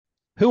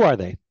Who are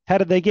they? How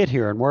did they get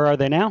here, and where are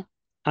they now?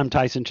 I'm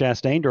Tyson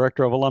Chastain,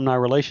 Director of Alumni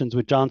Relations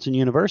with Johnson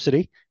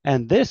University,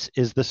 and this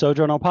is the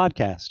Sojourner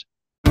Podcast.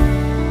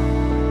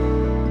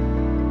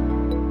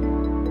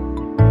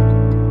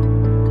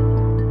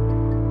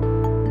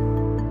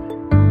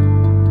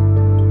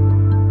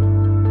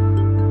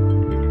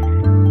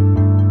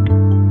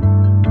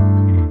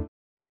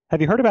 Have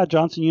you heard about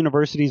Johnson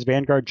University's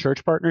Vanguard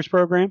Church Partners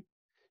program?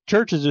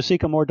 Churches who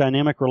seek a more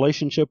dynamic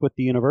relationship with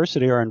the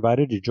university are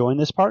invited to join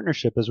this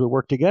partnership as we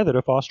work together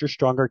to foster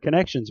stronger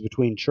connections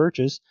between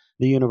churches,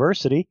 the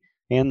university,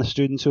 and the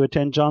students who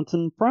attend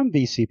Johnson from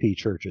VCP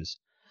churches.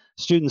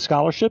 Student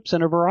scholarships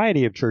and a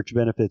variety of church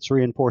benefits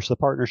reinforce the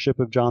partnership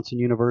of Johnson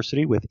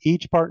University with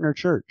each partner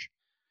church.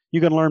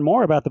 You can learn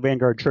more about the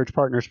Vanguard Church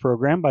Partners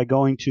program by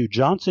going to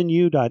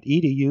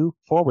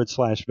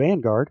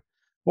johnsonu.edu/Vanguard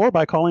or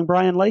by calling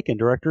Brian Lakin,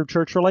 Director of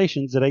Church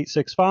Relations, at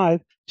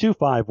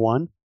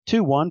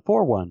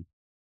 865-251-2141.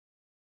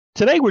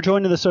 Today, we're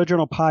joined in the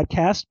Sojourner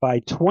Podcast by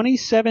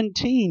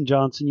 2017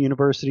 Johnson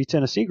University,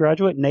 Tennessee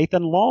graduate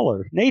Nathan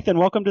Lawler. Nathan,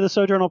 welcome to the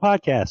Sojourner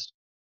Podcast.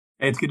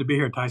 Hey, it's good to be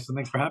here, Tyson.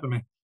 Thanks for having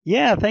me.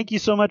 Yeah, thank you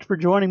so much for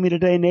joining me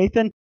today,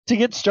 Nathan. To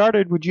get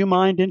started, would you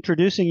mind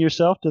introducing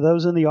yourself to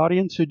those in the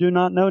audience who do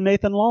not know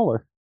Nathan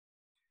Lawler?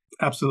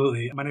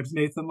 Absolutely. My name is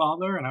Nathan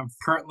Lawler, and I'm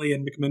currently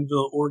in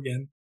McMinnville,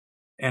 Oregon.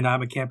 And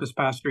I'm a campus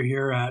pastor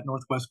here at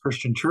Northwest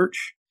Christian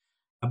Church.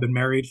 I've been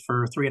married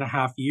for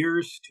 3.5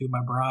 years to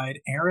my bride,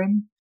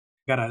 Erin.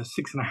 Got a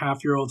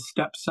 6.5-year-old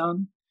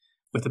stepson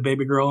with a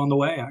baby girl on the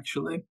way,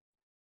 actually.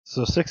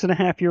 So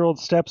 6.5-year-old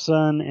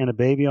stepson and a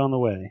baby on the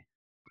way.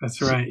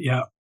 That's right,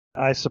 yeah.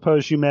 I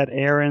suppose you met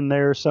Erin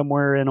there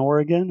somewhere in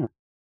Oregon?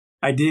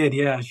 I did,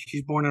 yeah.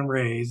 She's born and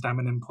raised. I'm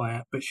an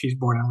implant, but she's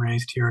born and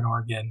raised here in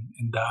Oregon.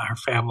 And her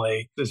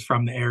family is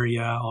from the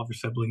area. All of her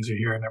siblings are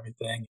here and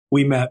everything.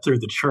 We met through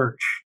the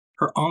church.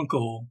 Her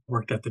uncle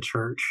worked at the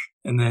church,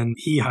 and then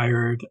he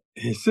hired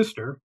his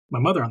sister, my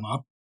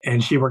mother-in-law,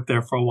 and she worked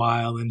there for a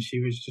while. And she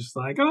was just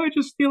like, "Oh, I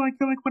just feel like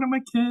you're like one of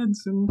my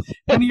kids, and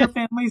one of your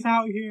family's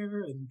out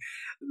here." And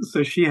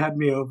so she had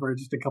me over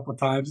just a couple of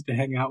times to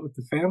hang out with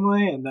the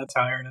family, and that's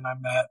how Erin and I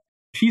met.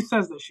 She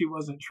says that she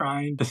wasn't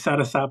trying to set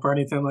us up or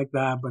anything like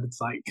that, but it's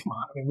like, come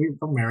on, I mean,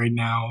 we're married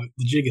now.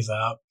 The jig is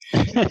up.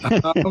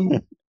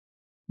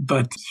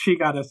 But she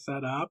got us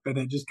set up, and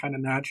it just kind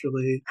of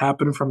naturally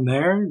happened from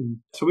there. And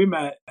so we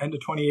met end of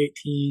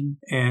 2018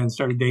 and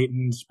started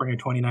dating spring of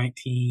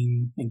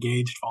 2019,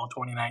 engaged fall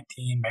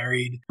 2019,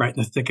 married right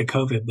in the thick of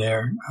COVID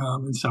there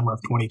in summer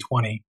of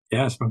 2020.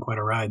 Yeah, it's been quite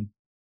a ride.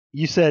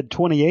 You said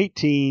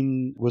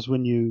 2018 was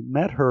when you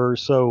met her.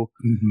 So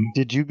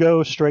Did you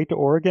go straight to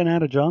Oregon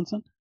out of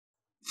Johnson?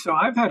 So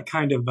I've had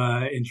kind of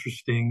an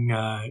interesting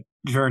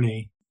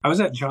journey. I was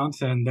at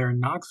Johnson there in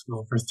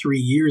Knoxville for 3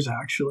 years,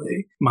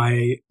 actually.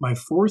 My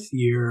fourth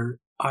year,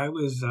 I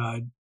was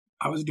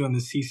doing the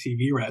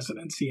CCV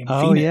residency in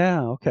Phoenix. Oh,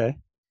 yeah. Okay.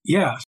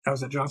 Yeah. I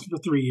was at Johnson for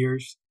 3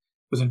 years,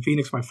 was in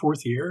Phoenix my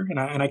fourth year, and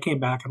I came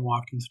back and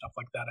walked and stuff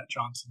like that at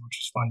Johnson, which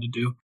was fun to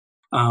do.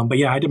 But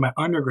yeah, I did my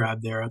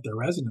undergrad there at the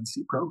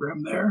residency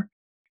program there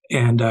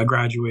and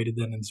graduated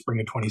then in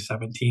spring of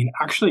 2017.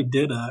 Actually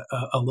did a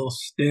little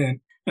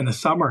stint in the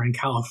summer in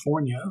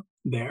California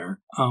there,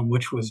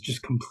 which was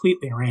just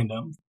completely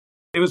random.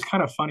 It was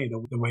kind of funny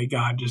the way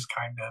God just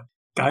kind of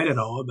guided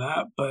all of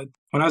that. But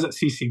when I was at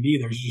CCV,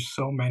 there's just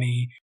so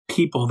many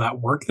people that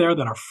work there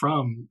that are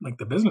from like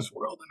the business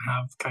world and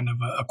have kind of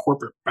a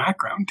corporate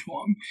background to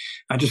them.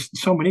 Just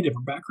so many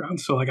different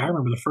backgrounds. So like I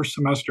remember the first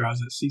semester I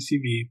was at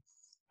CCV,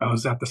 I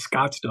was at the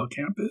Scottsdale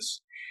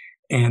campus,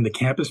 and the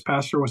campus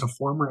pastor was a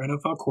former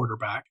NFL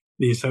quarterback.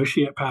 The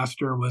associate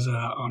pastor was an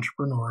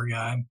entrepreneur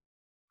guy.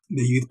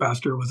 The youth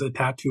pastor was a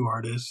tattoo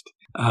artist.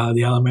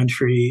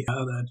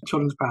 The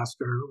children's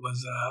pastor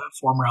was a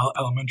former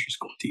elementary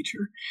school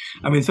teacher.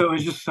 I mean, so it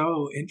was just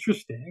so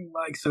interesting,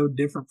 like so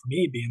different for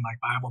me being like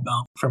Bible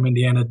Belt from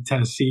Indiana to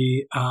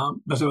Tennessee.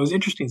 But so it was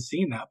interesting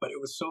seeing that, but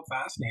it was so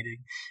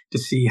fascinating to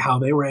see how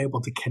they were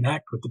able to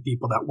connect with the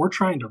people that we're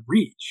trying to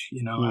reach,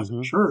 as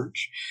a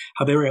church,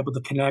 how they were able to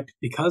connect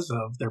because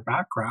of their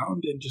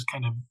background and just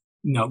kind of,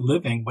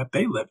 living what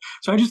they live.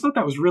 So I just thought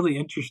that was really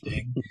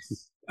interesting.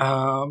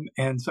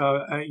 And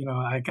so,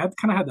 I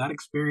kind of had that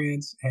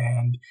experience,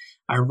 and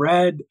I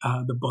read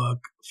the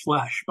book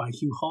Flesh by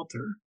Hugh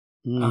Halter.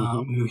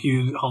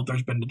 Hugh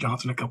Halter's been to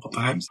Johnson a couple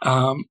times.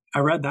 I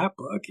read that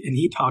book, and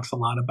he talks a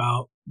lot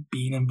about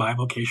being in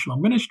bivocational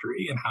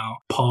ministry and how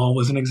Paul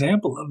was an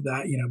example of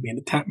that, being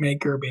a tent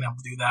maker, being able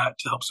to do that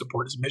to help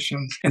support his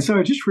mission. And so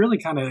it just really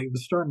kind of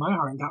was stirring my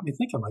heart and got me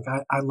thinking, like,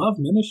 I love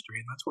ministry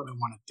and that's what I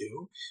want to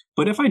do.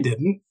 But if I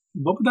didn't,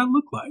 what would that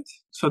look like?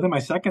 So then my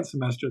second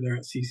semester there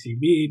at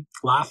CCV,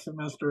 last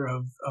semester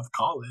of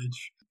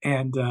college,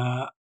 and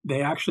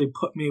they actually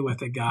put me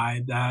with a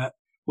guy that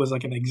was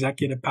like an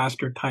executive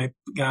pastor type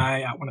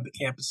guy at one of the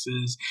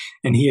campuses,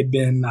 and he had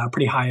been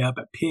pretty high up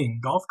at Ping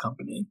Golf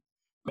Company.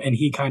 And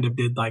he kind of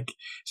did like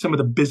some of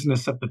the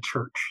business of the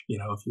church,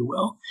 if you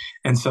will.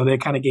 And so they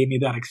kind of gave me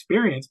that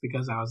experience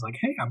because I was like,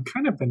 hey, I'm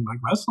kind of been like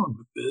wrestling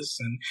with this.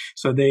 And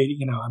so they,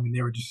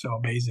 they were just so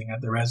amazing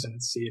at the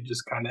residency and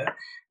just kind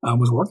of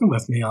was working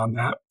with me on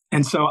that.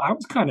 And so I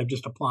was kind of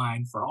just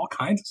applying for all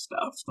kinds of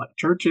stuff, like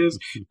churches,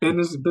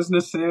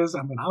 businesses.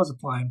 I was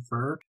applying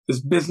for this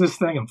business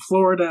thing in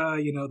Florida,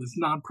 this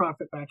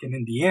nonprofit back in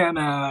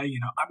Indiana,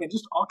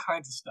 just all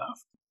kinds of stuff.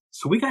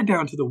 So we got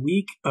down to the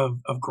week of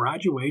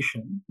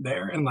graduation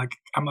there. And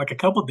I'm like a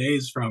couple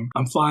days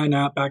I'm flying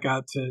back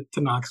out to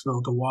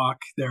Knoxville to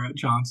walk there at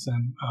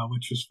Johnson,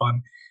 which was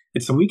fun.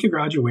 It's the week of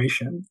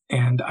graduation.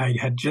 And I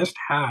had just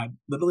had,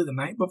 literally the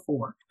night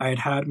before, I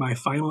had my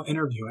final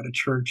interview at a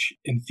church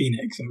in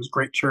Phoenix. And it was a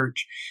great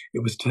church.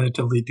 It was to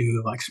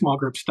do like small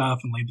group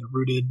stuff and lead the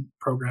Rooted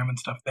program and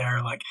stuff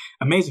there. Like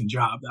amazing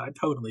job that I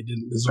totally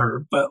didn't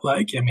deserve. But I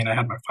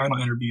had my final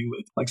interview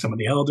with like some of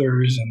the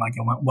elders and like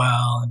it went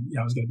well. And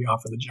I was going to be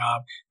offered the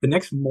job. The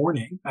next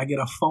morning, I get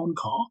a phone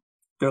call.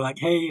 They're like,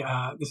 hey,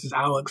 this is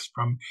Alex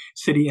from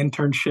City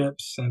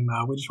Internships, and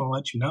we just want to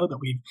let you know that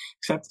we've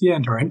accepted you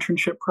into our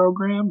internship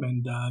program,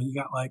 and you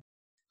got like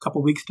a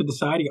couple weeks to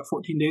decide. You got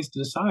 14 days to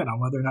decide on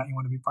whether or not you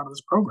want to be part of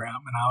this program.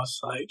 And I was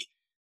like,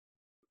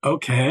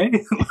 okay,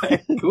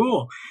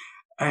 cool.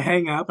 I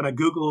hang up and I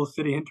Google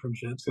City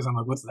Internships because I'm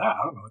like, what's that?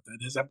 I don't know what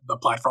that is. I've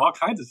applied for all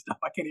kinds of stuff.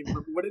 I can't even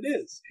remember what it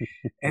is.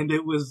 And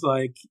it was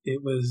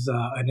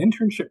an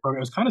internship program.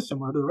 It was kind of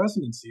similar to the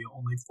residency,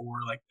 only for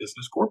like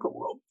business corporate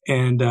world.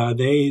 And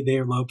they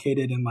are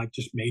located in like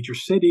just major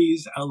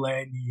cities,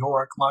 LA, New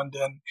York,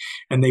 London,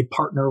 and they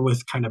partner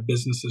with kind of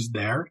businesses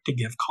there to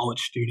give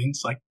college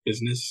students like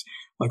business,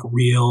 like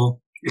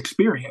real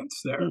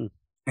experience there.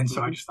 And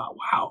so I just thought,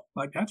 wow,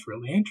 like that's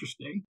really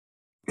interesting.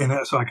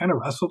 And so I kind of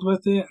wrestled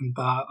with it and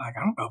thought, like,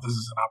 I don't know if this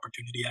is an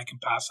opportunity I can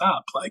pass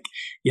up. Like,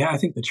 yeah, I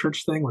think the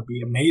church thing would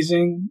be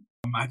amazing.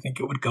 I think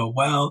it would go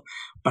well,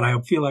 but I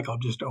feel like I'll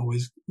just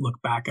always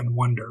look back and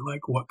wonder,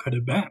 like, what could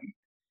have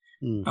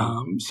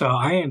been. So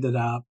I ended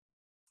up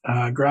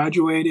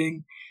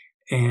graduating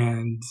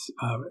and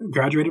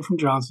graduated from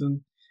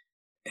Johnson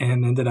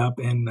and ended up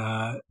in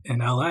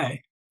LA,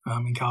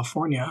 in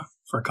California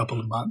for a couple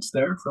of months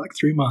there, for like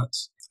 3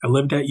 months. I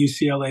lived at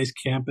UCLA's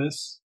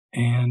campus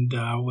and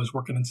was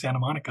working in Santa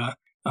Monica,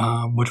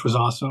 which was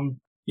awesome.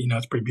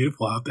 It's pretty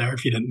beautiful out there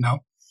if you didn't know.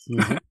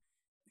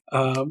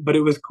 But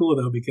it was cool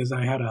though, because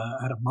I had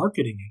a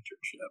marketing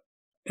internship.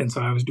 And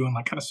so I was doing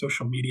like kind of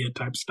social media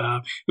type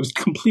stuff. It was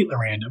completely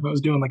random. I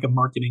was doing like a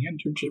marketing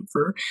internship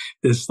for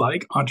this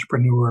like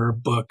entrepreneur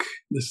book,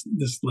 this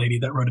lady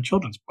that wrote a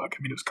children's book.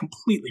 It was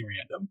completely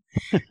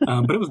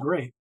random, but it was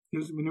great. It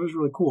was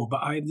really cool.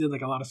 But I did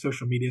like a lot of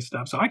social media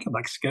stuff. So I could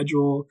like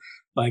schedule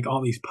like all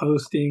these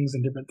postings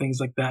and different things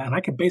like that. And I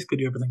could basically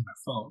do everything on my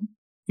phone.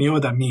 You know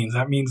what that means?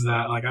 That means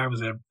that like I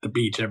was at the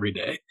beach every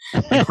day,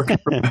 like working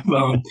from my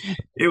phone.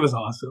 It was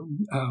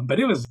awesome. But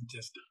it was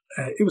just,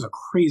 it was a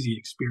crazy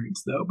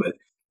experience though. But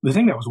the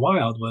thing that was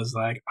wild was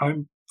like,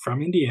 I'm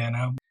from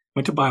Indiana,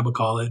 went to Bible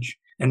college,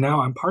 and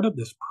now I'm part of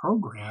this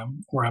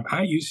program where I'm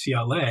at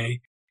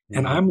UCLA.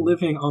 And I'm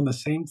living on the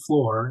same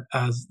floor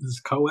as this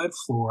co-ed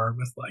floor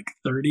with like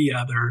 30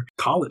 other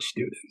college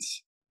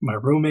students. My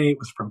roommate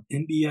was from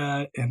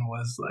India and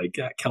was like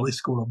at Kelley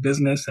School of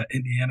Business at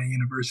Indiana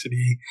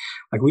University.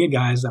 Like we had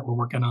guys that were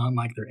working on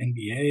like their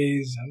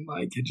MBAs and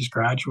like had just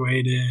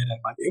graduated, and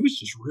like it was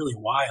just really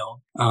wild.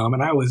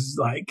 And I was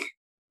like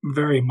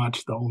very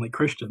much the only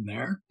Christian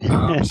there.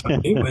 So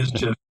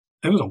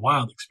it was a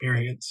wild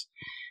experience.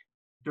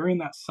 During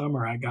that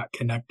summer, I got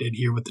connected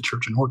here with the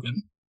church in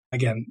Oregon.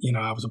 Again,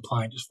 I was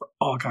applying just for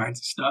all kinds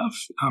of stuff,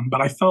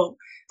 but I felt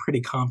pretty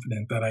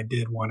confident that I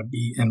did want to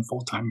be in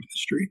full-time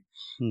ministry.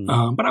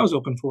 But I was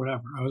open for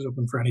whatever. I was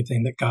open for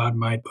anything that God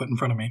might put in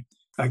front of me.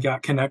 I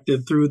got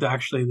connected through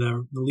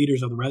the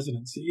leaders of the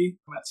residency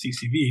at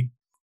CCV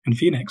in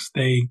Phoenix.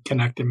 They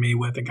connected me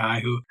with a guy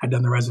who had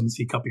done the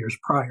residency a couple years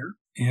prior.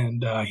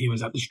 And he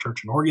was at this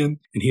church in Oregon,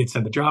 and he had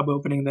said the job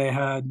opening they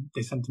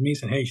sent to me,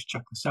 said, hey, you should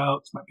check this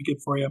out. This might be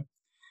good for you.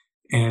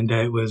 And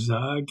it was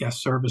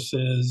guest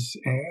services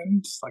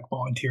and like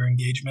volunteer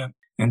engagement.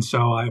 And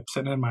so I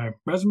sent in my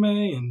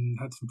resume and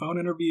had some phone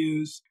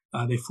interviews.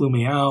 They flew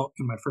me out.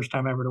 And my first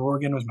time ever to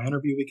Oregon was my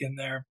interview weekend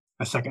there.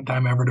 My second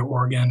time ever to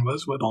Oregon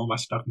was with all my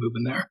stuff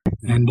moving there.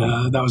 And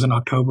that was in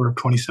October of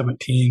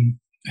 2017.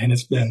 And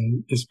it's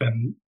been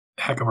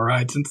a heck of a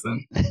ride since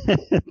then.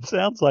 It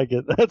sounds like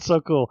it. That's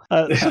so cool.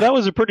 So that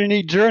was a pretty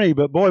neat journey,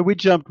 but boy, we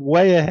jumped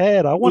way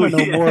ahead. I want to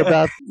know more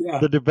about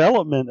the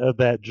development of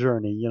that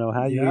journey,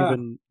 how you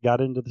even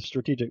got into the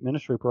strategic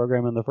ministry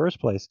program in the first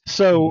place.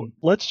 So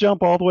let's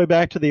jump all the way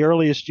back to the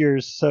earliest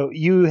years. So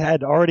you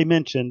had already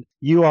mentioned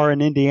you are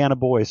an Indiana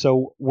boy.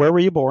 So where were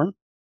you born?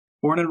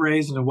 Born and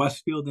raised in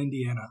Westfield,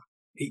 Indiana,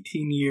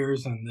 18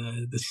 years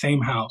in the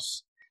same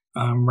house.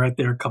 right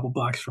there, a couple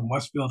blocks from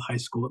Westfield High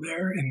School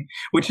there. And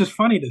which is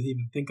funny to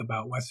even think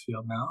about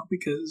Westfield now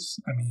because,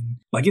 I mean,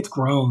 like it's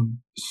grown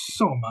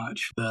so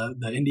much.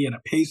 The Indiana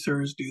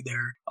Pacers do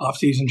their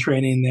off-season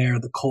training there.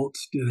 The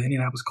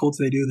Indianapolis Colts,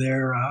 they do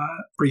their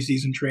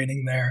preseason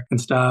training there and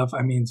stuff.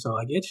 I mean, so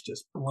like it's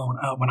just blown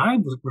up. When I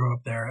grew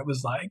up there, it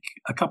was like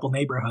a couple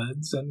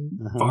neighborhoods and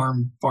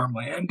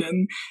farmland.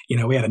 And,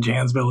 we had a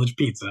Jan's Village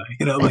Pizza,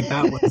 like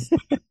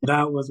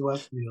that was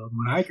Westfield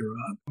when I grew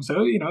up.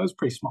 So, it was a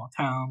pretty small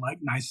town, like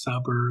nice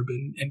suburb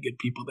and good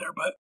people there.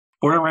 But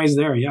born and raised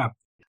there, yeah.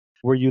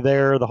 Were you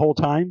there the whole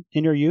time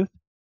in your youth?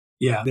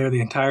 Yeah, there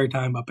the entire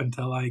time up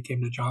until I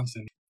came to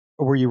Johnson.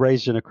 Or were you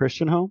raised in a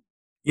Christian home?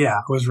 Yeah,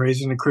 I was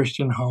raised in a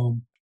Christian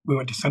home. We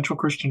went to Central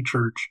Christian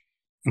Church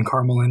in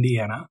Carmel,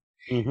 Indiana.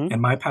 Mm-hmm.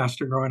 And my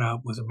pastor growing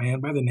up was a man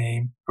by the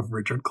name of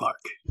Richard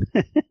Clark.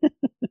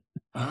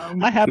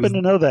 I happen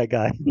to know that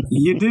guy.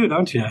 You do,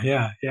 don't you?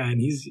 Yeah. And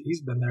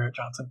he's been there at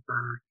Johnson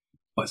for,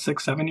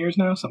 6-7 years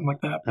now, something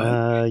like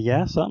that?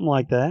 Yeah, something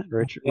like that.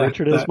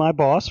 Richard is my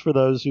boss, for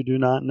those who do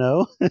not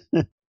know.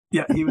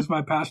 Yeah, he was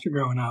my pastor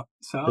growing up.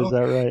 So is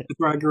that right? That's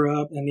where I grew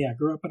up. And yeah,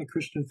 grew up in a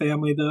Christian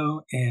family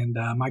though. And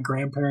my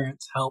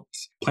grandparents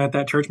helped plant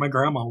that church. My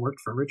grandma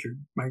worked for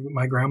Richard.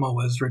 My grandma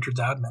was Richard's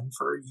admin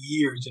for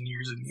years and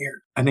years and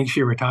years. I think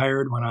she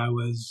retired when I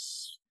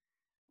was,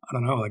 I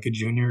don't know, like a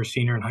junior or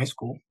senior in high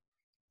school.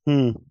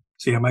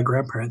 So yeah, my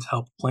grandparents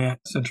helped plant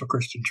Central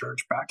Christian Church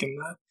back in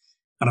the,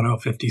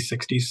 50s,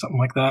 60s, something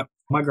like that.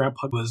 My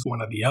grandpa was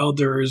one of the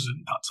elders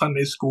and taught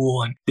Sunday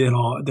school and did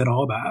all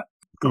that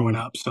growing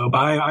up. So, but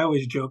I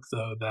always joke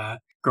though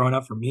that growing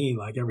up for me,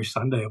 like every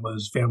Sunday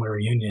was family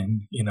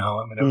reunion.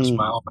 It was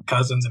my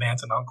cousins and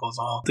aunts and uncles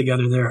all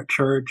together there at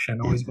church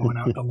and always going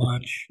out to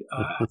lunch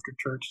after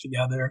church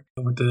together.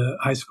 I went to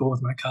high school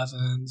with my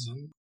cousins.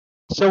 And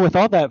so with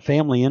all that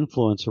family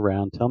influence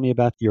around, tell me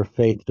about your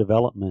faith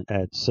development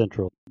at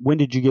Central. When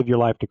did you give your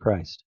life to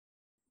Christ?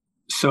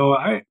 So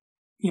I,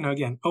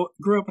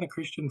 grew up in a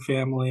Christian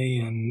family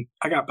and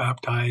I got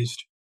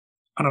baptized,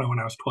 when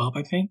I was 12,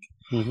 I think.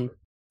 Mm-hmm.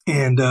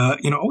 And,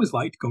 always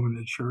liked going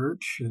to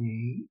church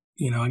and,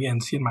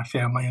 again, seeing my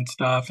family and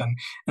stuff. And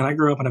I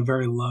grew up in a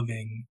very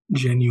loving,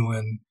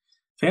 genuine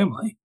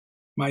family.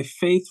 My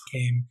faith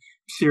came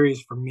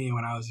serious for me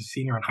when I was a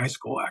senior in high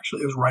school.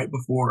 Actually, it was right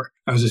before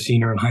I was a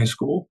senior in high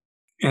school.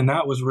 And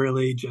that was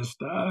really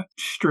just a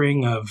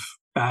string of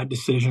bad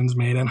decisions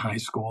made in high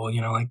school,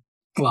 like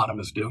a lot of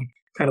us do.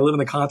 Kind of living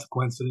the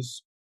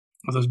consequences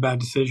of those bad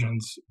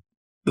decisions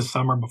the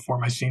summer before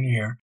my senior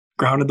year.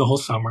 Grounded the whole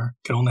summer,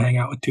 could only hang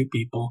out with two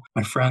people.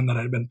 My friend that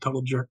I'd been a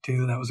total jerk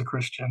to, that was a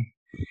Christian,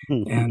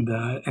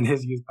 and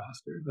his youth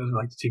pastor. Those were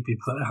like the two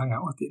people that I hung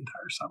out with the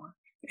entire summer.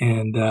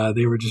 And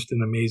they were just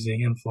an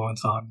amazing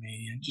influence on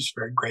me and just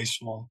very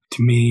graceful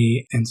to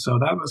me. And so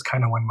that was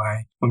kind of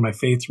when my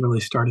faith really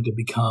started to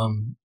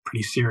become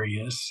pretty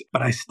serious.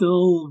 But I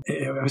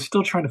was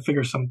still trying to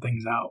figure some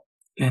things out.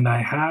 And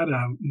I had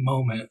a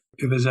moment.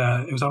 It was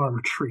on a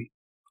retreat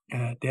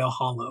at Dale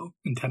Hollow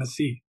in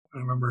Tennessee. I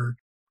remember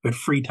we had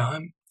free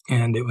time,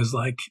 and it was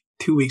like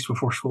 2 weeks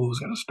before school was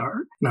going to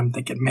start. And I'm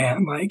thinking,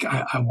 man, like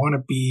I want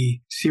to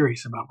be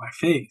serious about my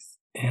faith.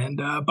 And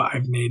but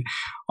I've made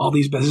all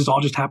these. This has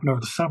all just happened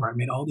over the summer. I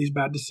made all these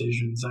bad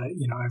decisions. I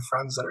have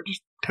friends that are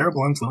just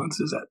terrible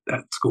influences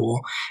at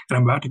school, and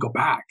I'm about to go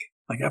back.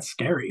 Like that's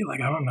scary.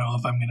 Like I don't know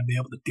if I'm going to be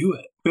able to do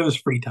it. It was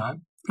free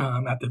time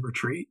at the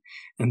retreat,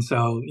 and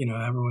so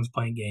everyone's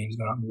playing games,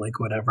 going out in the lake,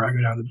 whatever. I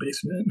go down to the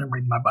basement and I'm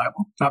reading my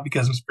Bible, not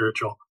because I'm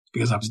spiritual,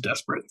 because I was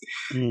desperate.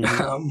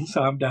 Mm-hmm.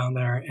 So I'm down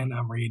there and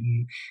I'm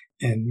reading,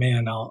 and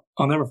man, I'll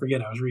never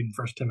forget. I was reading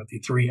 1 Timothy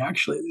 3,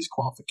 actually, these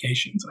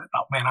qualifications, and I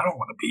thought, man, I don't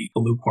want to be a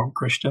lukewarm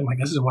Christian. Like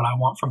this is what I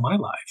want for my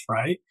life,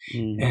 right?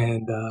 Mm-hmm.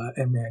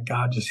 And man,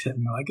 God just hit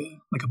me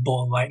like a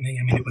bolt of lightning.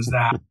 I mean, it was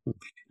that.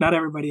 Not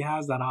everybody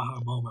has that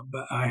aha moment,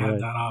 but I had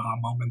that aha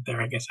moment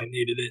there. I guess I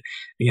needed it.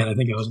 Again, I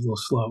think I was a little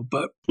slow,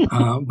 but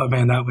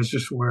man, that was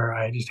just where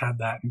I just had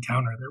that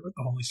encounter there with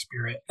the Holy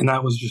Spirit. And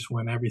that was just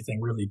when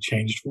everything really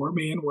changed for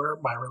me and where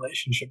my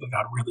relationship with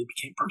God really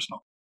became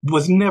personal.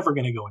 Was never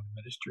going to go into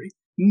ministry.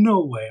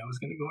 No way I was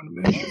going to go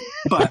into ministry.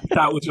 But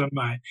that was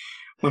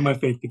when my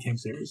faith became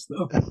serious,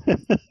 though.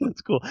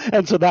 That's cool.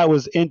 And so that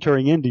was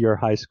entering into your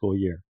high school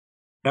year.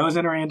 That was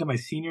entering into my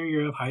senior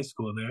year of high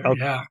school there.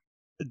 Okay. Yeah.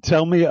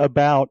 Tell me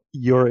about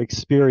your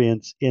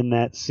experience in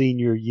that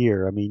senior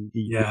year. I mean,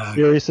 you're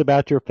serious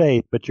about your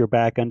faith, but you're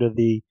back under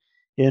the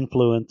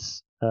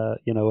influence,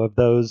 of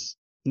those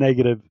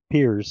negative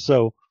peers.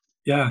 So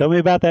tell me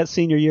about that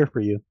senior year for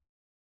you.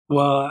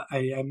 Well,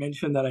 I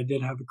mentioned that I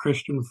did have a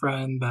Christian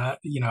friend that,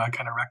 I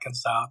kind of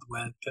reconciled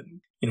with and,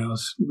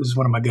 was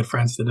one of my good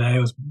friends today. It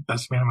was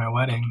best man at my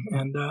wedding.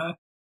 And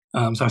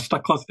so I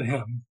stuck close to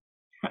him.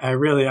 I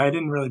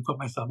didn't really put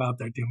myself out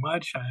there too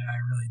much. I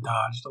really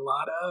dodged a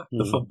lot of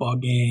the football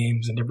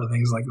games and different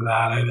things like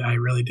that. I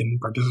really didn't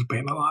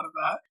participate in a lot of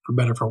that, for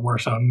better or for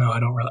worse. I don't know. I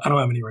don't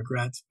have any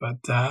regrets, but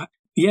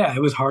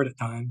it was hard at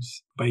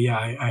times. But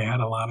I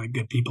had a lot of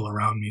good people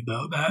around me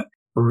though that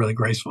were really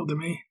graceful to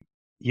me.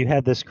 you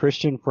had this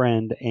Christian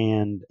friend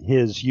and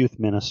his youth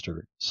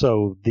minister.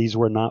 So these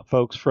were not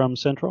folks from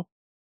Central?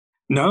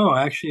 No,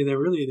 actually, they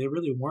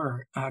really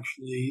weren't.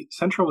 Actually,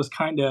 Central was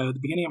kind of the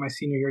beginning of my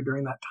senior year.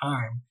 During that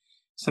time,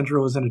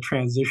 Central was in a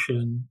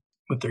transition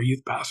with their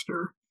youth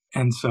pastor,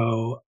 and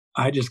so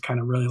I just kind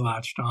of really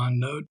latched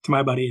on to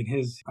my buddy and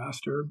his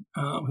pastor,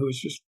 who was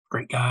just a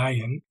great guy,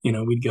 and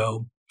we'd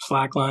go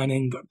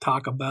slacklining, go to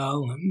Taco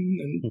Bell,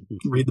 and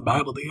read the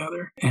Bible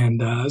together,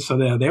 and so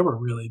they were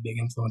really big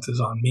influences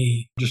on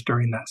me just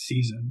during that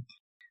season.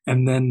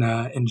 And then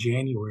in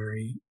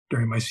January,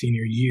 during my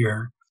senior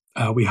year,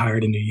 we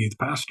hired a new youth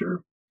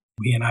pastor.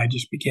 He and I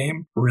just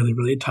became really,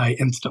 really tight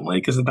instantly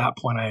because at that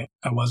point I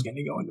was going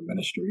to go into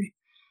ministry.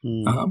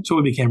 So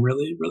we became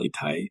really, really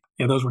tight.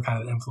 Yeah, those were kind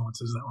of the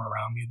influences that were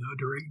around me, though,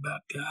 during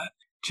that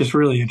just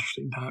really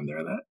interesting time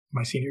there, that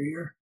my senior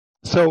year.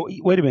 So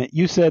wait a minute.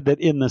 You said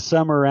that in the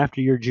summer after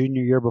your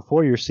junior year,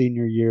 before your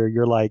senior year,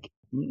 you're like,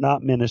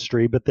 not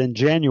ministry, but then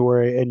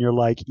January, and you're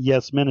like,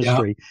 yes, Yeah.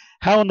 ministry.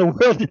 How in the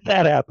world did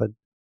that happen?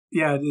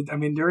 Yeah, I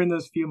mean, during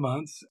those few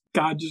months,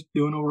 God just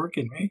doing a work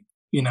in me.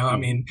 I Mhm.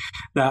 mean,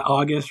 that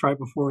August right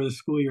before the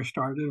school year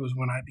started was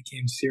when I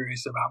became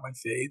serious about my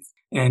faith.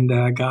 And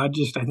God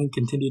just, I think,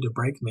 continued to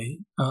break me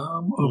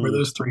over Mm,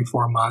 those 3,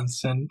 4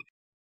 months. And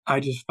I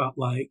just felt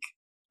like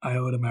I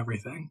owed him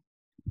everything.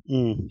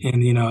 mm,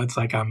 And, it's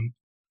like I'm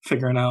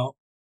figuring out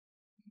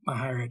my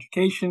higher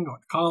education, going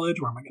to college,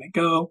 where am I going to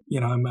go?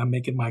 I'm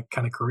making my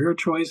kind of career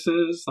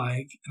choices,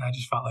 and I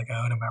just felt like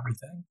I owed him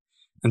everything.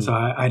 And so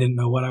mm. I didn't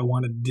know what I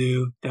wanted to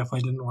do.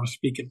 Definitely didn't want to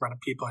speak in front of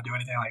people or do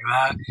anything like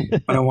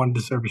that. But I wanted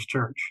to serve his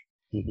church.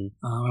 Mhm.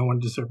 I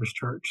wanted to serve his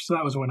church. So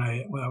that was when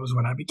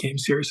I became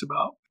serious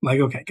about, like,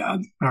 okay,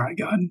 God, all right,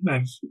 God,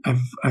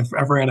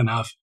 I've ran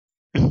enough,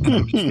 and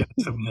I'm just going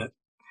to submit.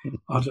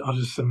 I'll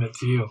just submit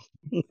to you.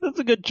 That's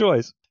a good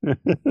choice.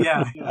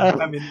 Yeah, yeah.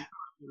 I mean,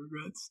 no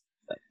regrets.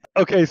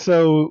 Okay,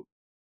 so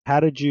how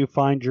did you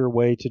find your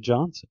way to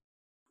Johnson?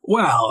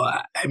 Well,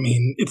 I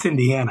mean, it's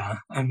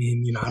Indiana. I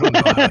mean, I don't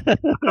know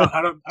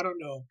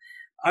how.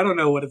 I don't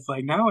know what it's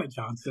like now at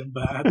Johnson,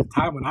 but at the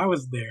time when I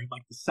was there,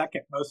 like the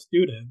second most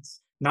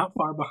students, not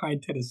far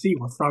behind Tennessee,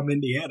 were from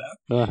Indiana.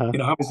 Uh-huh.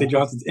 Obviously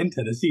Johnson's in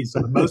Tennessee,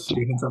 so the most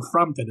students are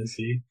from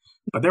Tennessee,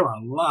 but there were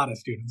a lot of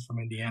students from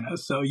Indiana.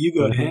 So you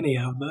go to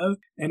Uh-huh.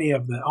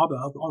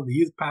 all the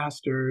youth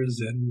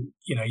pastors, and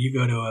you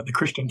go to the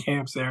Christian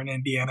camps there in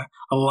Indiana.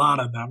 A lot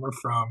of them are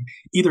from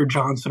either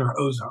Johnson or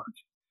Ozark.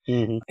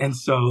 Mhm. And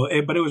so,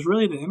 but it was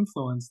really the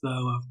influence,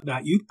 though, of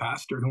that youth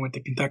pastor who went to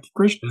Kentucky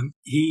Christian.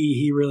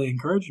 He really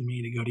encouraged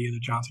me to go to either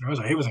Johnson or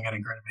Ozark. He wasn't going to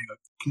encourage me to go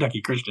to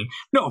Kentucky Christian.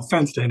 No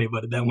offense to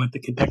anybody that went to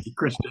Kentucky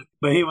Christian,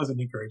 but he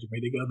wasn't encouraging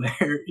me to go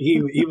there.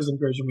 He was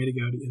encouraging me to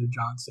go to either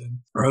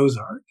Johnson or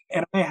Ozark.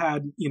 And I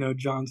had,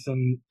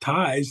 Johnson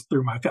ties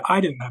through I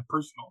didn't have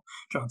personal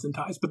Johnson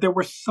ties, but there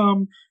were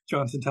some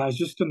Johnson ties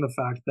just in the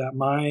fact that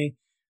my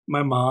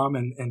mom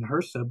and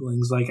her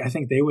siblings, like, I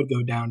think they would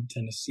go down to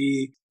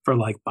Tennessee for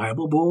like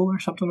Bible Bowl or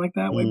something like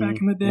that way back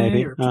in the day,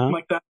 Maybe. or something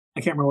like that. I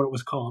can't remember what it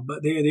was called,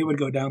 but they would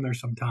go down there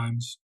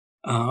sometimes.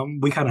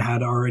 We kind of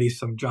had already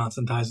some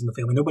Johnson ties in the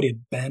family. Nobody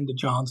had been to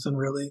Johnson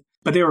really,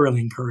 but they were really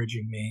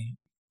encouraging me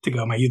to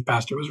go. My youth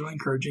pastor was really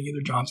encouraging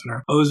either Johnson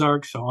or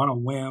Ozark. So on a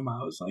whim,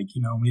 I was like,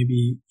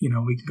 maybe, we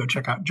can go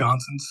check out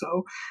Johnson.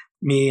 So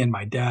me and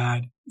my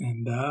dad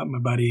and my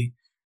buddy,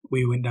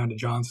 we went down to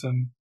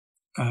Johnson,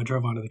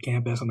 drove onto the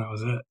campus, and that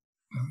was it.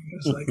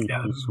 It was like,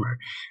 yeah,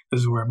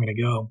 this is where I'm going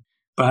to go.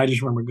 But I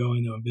just remember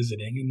going to and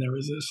visiting, and there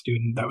was a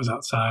student that was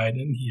outside,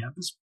 and he had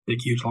this big,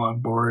 huge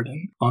longboard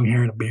and long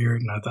hair and a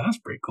beard, and I thought, that's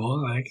pretty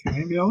cool. Like,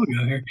 maybe I'll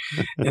go here.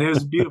 And it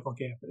was a beautiful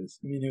campus.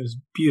 I mean, it was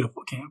a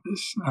beautiful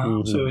campus.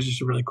 So it was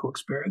just a really cool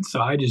experience.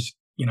 So I just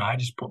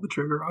pulled the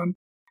trigger on,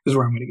 this is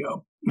where I'm going to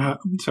go.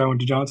 So I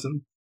went to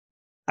Johnson.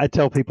 I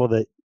tell people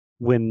that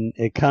when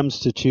it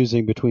comes to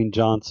choosing between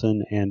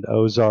Johnson and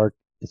Ozark,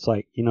 it's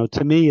like,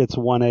 to me, it's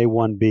 1A,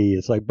 1B.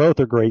 It's like both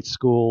are great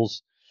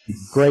schools,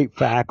 great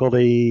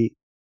faculty.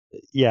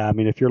 Yeah, I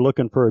mean, if you're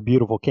looking for a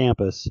beautiful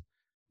campus,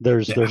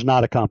 Yeah. there's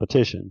not a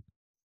competition.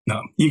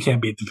 No, you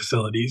can't beat the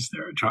facilities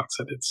there at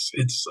Johnson.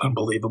 It's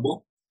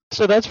unbelievable.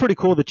 So that's pretty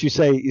cool that you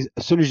say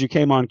as soon as you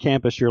came on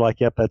campus, you're like,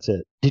 yep, that's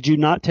it. Did you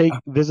not take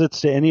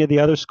visits to any of the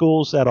other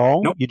schools at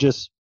all? Nope. You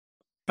just.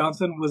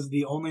 Johnson was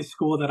the only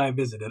school that I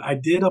visited. I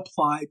did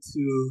apply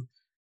to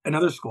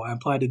another school. I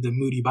applied to the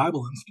Moody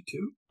Bible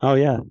Institute. Oh,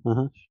 yeah.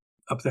 Uh-huh.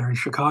 Up there in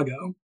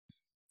Chicago.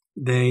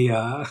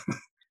 I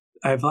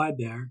applied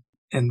there,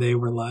 and they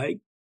were like,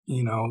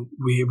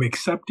 we're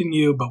accepting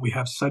you, but we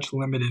have such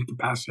limited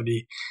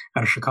capacity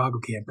at a Chicago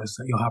campus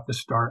that you'll have to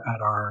start at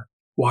our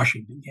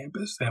Washington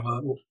campus. They have a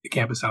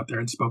campus out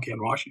there in Spokane,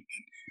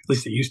 Washington. At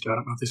least they used to. I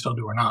don't know if they still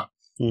do or not.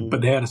 Mm-hmm.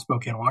 But they had a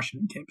Spokane,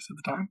 Washington campus at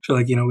the time. So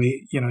like,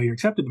 you're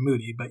accepted to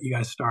Moody, but you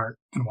got to start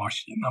in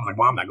Washington. I was like,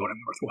 well, I'm not going to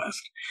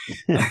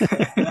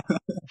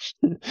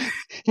Northwest.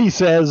 He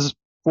says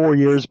 4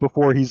 years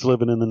before he's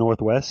living in the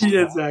Northwest.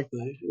 Yeah,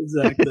 exactly.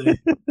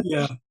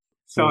 Yeah.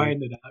 So I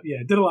ended up,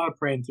 did a lot of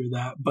praying through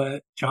that.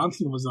 But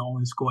Johnson was the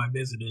only school I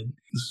visited.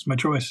 This was my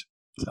choice.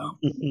 So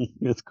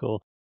it's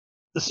cool.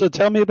 So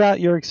tell me about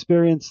your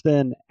experience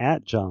then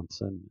at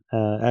Johnson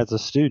as a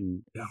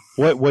student.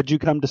 Yeah. What'd you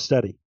come to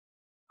study?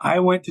 I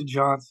went to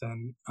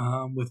Johnson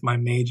with my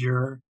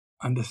major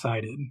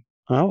undecided.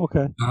 Oh,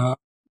 okay.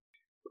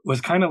 Was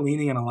kind of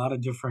leaning in a lot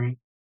of different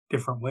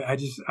ways. I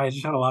just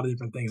had a lot of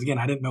different things. Again,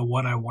 I didn't know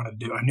what I wanted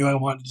to do. I knew I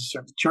wanted to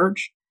serve the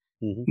church.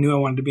 Hmm. Knew I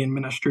wanted to be in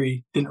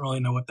ministry. Didn't really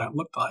know what that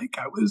looked like.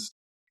 I was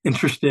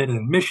interested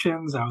in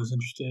missions. I was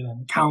interested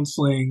in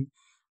counseling.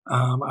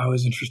 I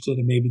was interested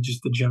in maybe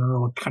just the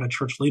general kind of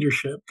church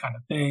leadership kind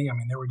of thing. I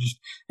mean, there were just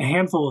a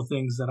handful of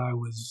things that I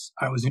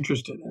was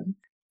interested in.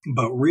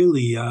 But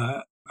really,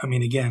 I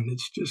mean, again,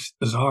 it's just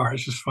bizarre.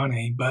 It's just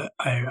funny. But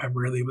I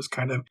really was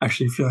kind of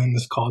actually feeling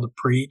this call to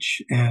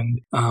preach. And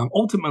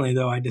ultimately,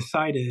 though, I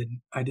decided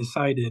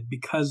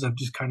because of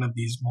just kind of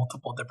these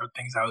multiple different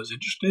things I was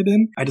interested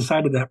in, I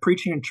decided that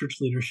preaching and church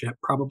leadership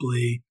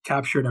probably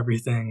captured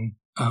everything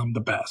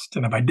the best.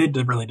 And if I did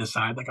really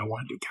decide like I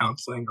wanted to do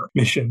counseling or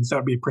missions, that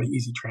would be a pretty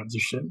easy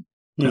transition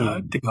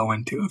to go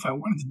into if I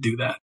wanted to do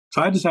that.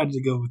 So I decided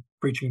to go with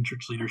preaching and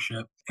church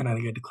leadership. And I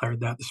think I declared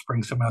that the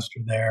spring semester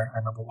there. I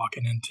remember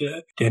walking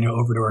into Daniel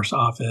Overdorf's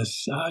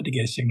office to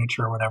get a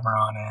signature or whatever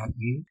on it.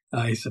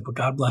 And he said, "Well,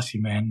 God bless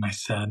you, man." And I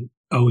said,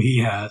 "Oh,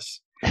 he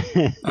has."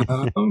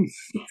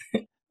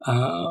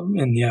 um,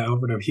 and yeah,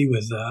 Overdorf, he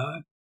was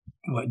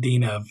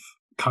dean of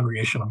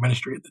congregational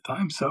ministry at the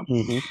time. So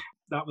Hmm.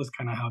 that was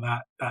kind of how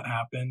that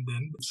happened.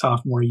 And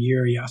sophomore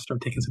year, yeah, I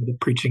started taking some of the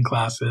preaching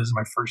classes.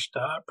 My first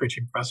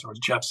preaching professor was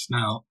Jeff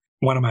Snell,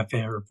 one of my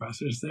favorite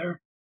professors there.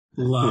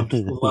 Loved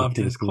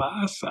his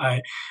class.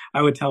 I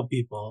would tell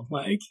people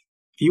like,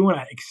 if you want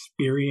to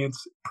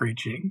experience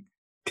preaching,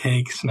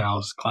 take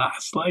Snell's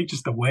class. Like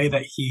just the way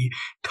that he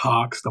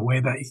talks, the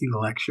way that he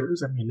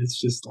lectures. I mean, it's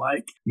just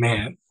like,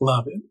 man,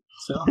 love it.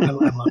 So I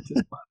loved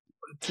his class.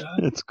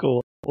 But, It's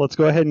cool. Let's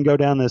go ahead and go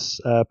down this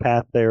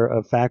path there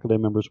of faculty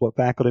members. What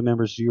faculty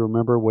members do you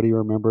remember? What do you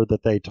remember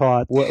that they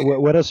taught?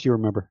 What else do you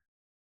remember?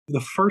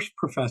 the first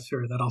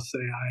professor that I'll say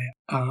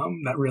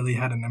that really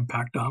had an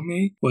impact on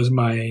me was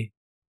my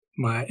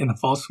in the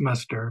fall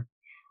semester.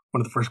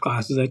 One of the first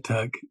classes I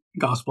took,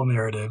 Gospel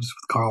Narratives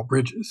with Carl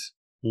Bridges,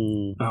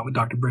 Mm. with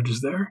Dr. Bridges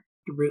there.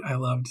 I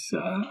loved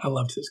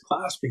his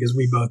class because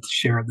we both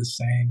shared the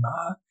same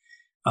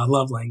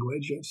love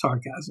language of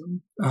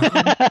sarcasm.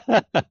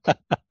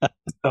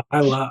 So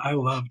I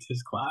loved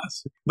his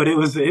class, but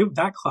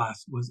that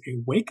class was a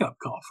wake up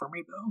call for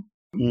me though,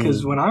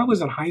 because when Mm. I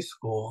was in high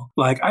school,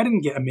 like I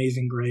didn't get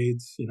amazing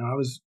grades. I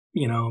was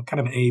kind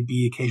of an A,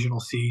 B, occasional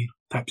C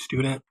type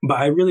student, but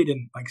I really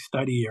didn't like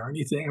study or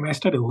anything. I mean, I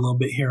studied a little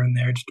bit here and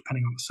there, just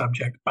depending on the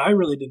subject, but I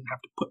really didn't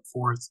have to put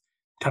forth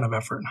a ton of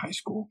effort in high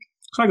school.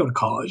 So I go to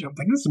college. I'm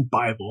thinking, this is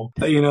Bible,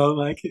 like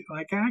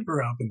I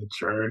grew up in the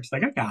church.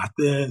 Like I got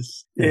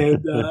this, and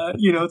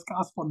it's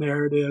gospel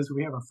narratives.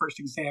 We have our first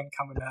exam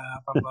coming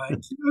up. I'm like,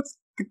 it's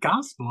the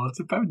gospel. It's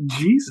about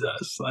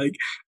Jesus. Like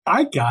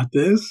I got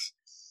this,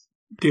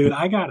 dude.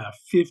 I got a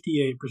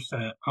 58%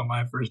 on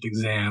my first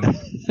exam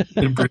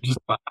in Bridges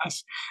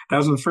class. That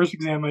was the first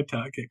exam I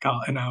took at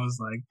college, and I was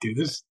like, dude,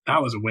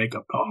 that was a wake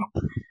up call.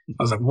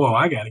 I was like, whoa,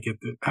 I gotta get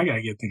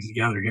things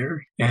together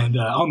here. And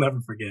I'll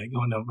never forget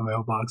going to my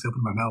mailbox,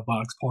 opening my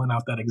mailbox, pulling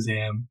out that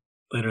exam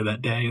later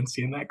that day, and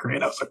seeing that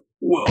grade. I was like,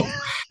 whoa,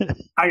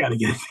 I gotta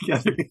get it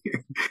together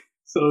here.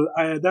 So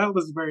that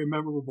was very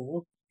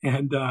memorable.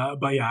 And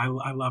but yeah,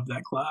 I love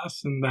that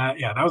class, and that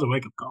was a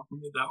wake up call for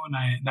me.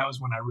 That was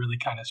when I really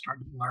kind of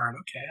started to learn.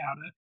 Okay,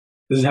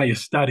 this is how you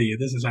study.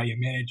 This is how you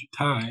manage your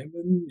time,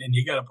 and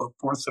you got to put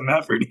forth some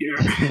effort here.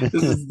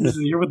 This is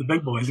you're with the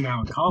big boys now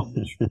in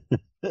college.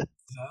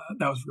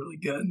 That was really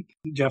good.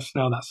 Jeff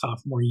Snell that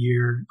sophomore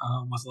year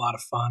was a lot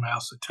of fun. I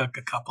also took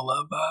a couple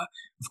of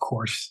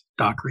course,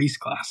 Doc Reese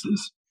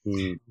classes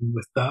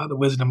with the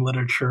wisdom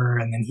literature,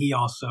 and then he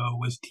also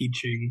was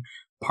teaching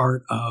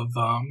part of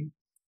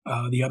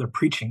the other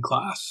preaching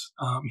class.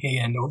 He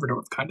and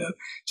Overdorf kind of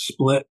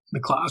split the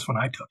class when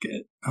I took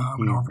it.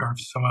 And Overdorf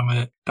some of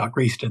it, Doc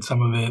Reese did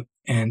some of it,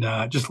 and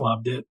just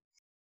loved it.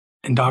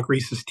 And Doc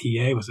Reese's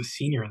TA was a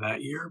senior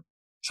that year,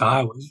 so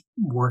I was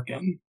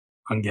working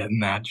on getting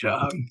that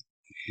job.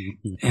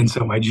 And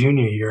so my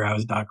junior year, I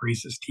was Doc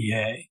Reese's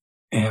TA,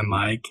 and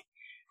like,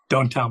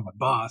 don't tell my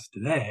boss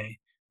today,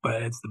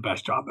 but it's the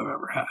best job I've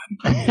ever had.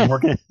 I mean,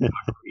 working with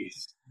Doc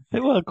Reese.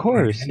 Well, of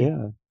course,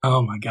 yeah.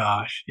 Oh my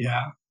gosh,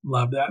 yeah,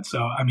 love that.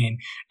 So, I mean,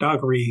 Doc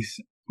Reese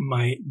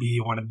might be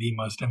one of the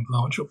most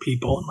influential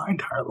people in my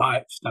entire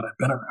life that I've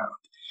been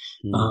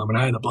around. And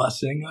I had the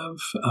blessing of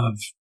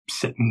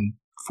sitting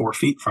 4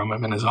 feet from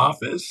him in his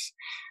office,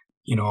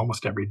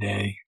 almost every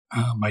day,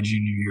 my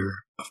junior year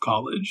of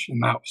college,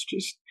 and that was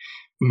just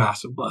a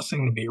massive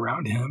blessing to be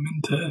around him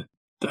and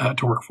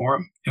to work for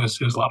him. It was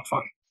a lot of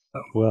fun.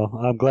 So. Well,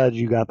 I'm glad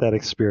you got that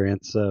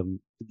experience to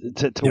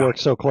work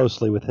so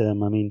closely with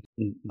him. I mean,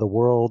 the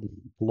world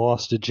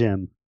lost a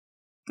gem.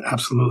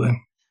 Absolutely,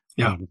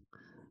 yeah.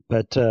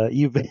 But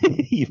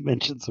you've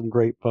mentioned some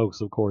great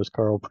folks, of course,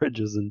 Carl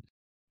Bridges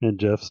and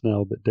Jeff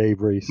Snell, but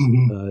Dave Reese.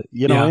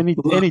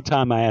 Mm-hmm.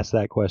 Anytime I ask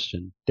that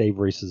question, Dave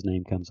Reese's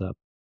name comes up.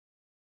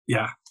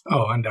 Yeah.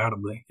 Oh,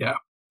 undoubtedly. Yeah.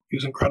 He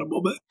was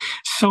incredible, but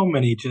so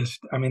many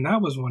that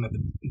was one of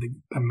the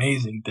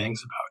amazing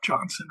things about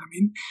Johnson. I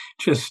mean,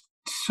 just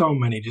so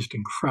many just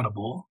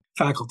incredible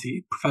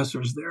faculty,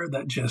 professors there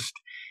that just,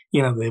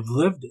 they've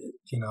lived it.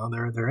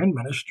 They're in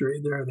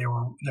ministry. They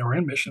were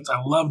in missions.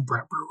 I loved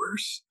Brent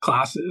Brewer's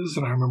classes,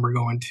 and I remember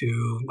going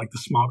to like the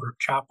small group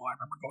chapel. I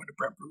remember going to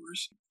Brent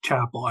Brewer's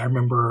chapel. I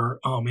remember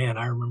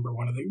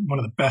one of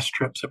the best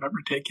trips I've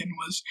ever taken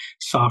was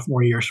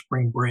sophomore year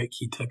spring break.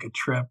 He took a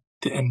trip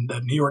in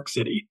New York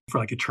City for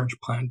like a church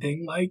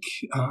planting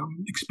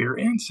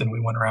experience, and we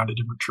went around to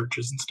different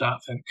churches and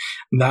stuff, and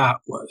that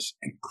was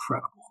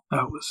incredible.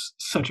 That was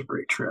such a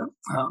great trip.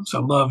 So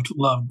I loved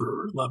Brett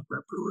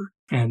Brewer,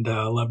 and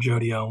loved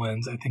Jody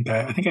Owens. I think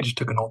I just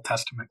took an Old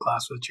Testament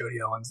class with Jody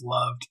Owens.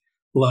 Loved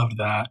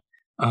that.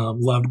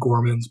 Loved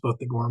Gorman's, both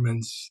the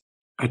Gormans.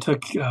 I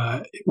took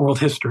world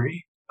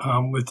history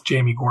with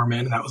Jamie Gorman,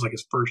 and that was like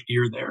his first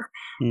year there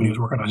when he was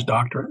working on his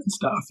doctorate and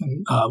stuff,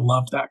 and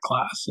loved that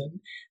class,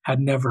 and had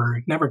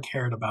never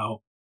cared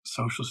about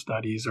social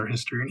studies or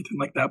history or anything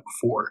like that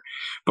before,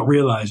 but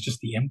realized just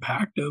the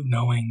impact of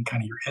knowing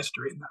kind of your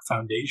history and that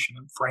foundation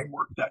and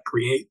framework that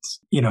creates.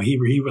 He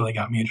really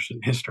got me interested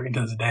in history, and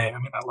to this day, I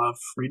mean, I love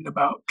reading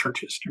about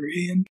church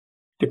history and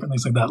different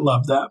things like that.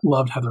 Loved that.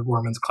 Loved Heather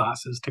Gorman's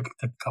classes. Took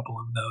a couple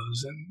of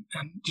those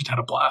and just had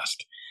a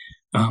blast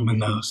in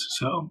those.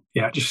 So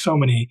yeah, just so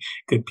many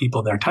good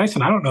people there.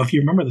 Tyson, I don't know if you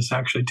remember this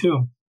actually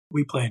too.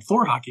 We played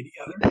floor hockey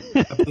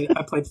together.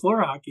 I played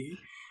floor hockey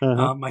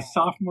my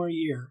sophomore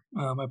year.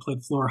 I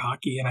played floor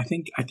hockey, and I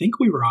think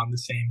we were on the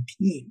same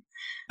team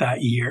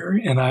that year.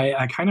 And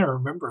I kind of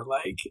remember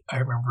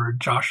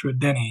Joshua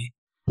Denny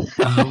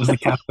was the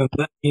captain of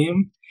that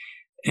team,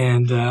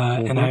 and I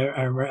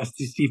remember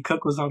Steve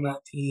Cook was on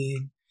that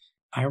team.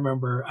 I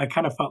remember I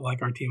kind of felt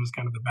like our team was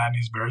kind of the Bad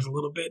News Bears a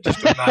little bit, just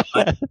in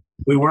that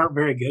we weren't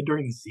very good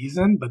during the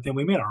season, but then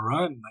we made a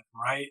run like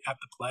right at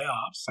the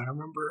playoffs. I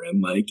remember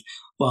and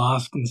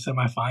lost in the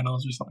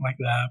semifinals or something like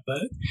that.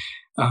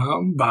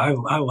 But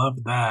I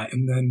loved that.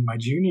 And then my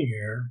junior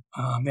year,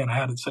 I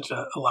had such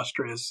an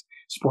illustrious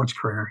sports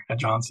career at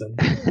Johnson,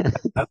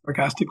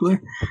 sarcastically.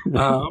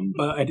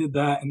 But I did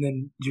that, and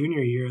then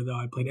junior year though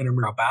I played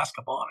intramural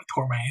basketball and I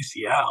tore my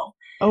ACL.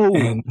 Oh,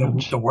 and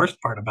the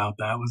worst part about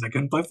that was I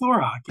couldn't play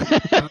floor hockey.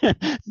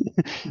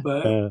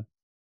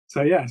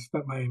 So yeah, I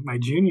spent my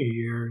junior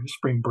year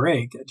spring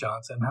break at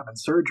Johnson having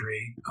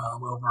surgery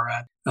over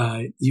at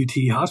UT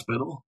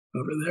Hospital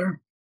over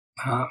there.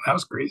 That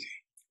was crazy.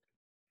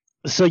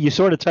 So you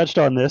sort of touched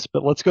on this,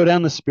 but let's go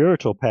down the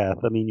spiritual path.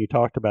 I mean, you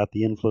talked about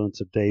the influence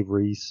of Dave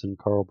Reese and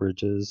Carl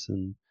Bridges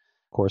and,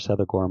 of course,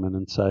 Heather Gorman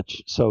and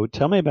such. So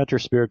tell me about your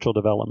spiritual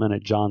development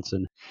at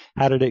Johnson.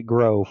 How did it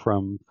grow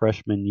from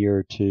freshman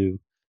year to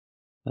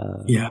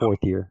fourth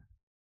year?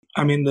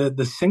 I mean,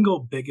 the single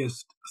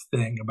biggest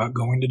thing about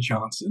going to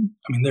Johnson,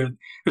 I mean,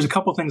 there's a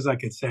couple things I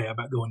could say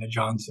about going to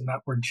Johnson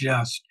that were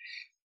just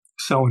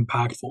so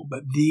impactful,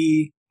 but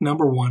the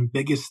number one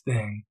biggest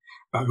thing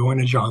about going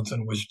to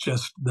Johnson was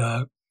just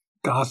the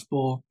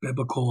gospel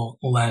biblical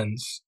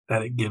lens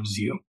that it gives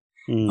you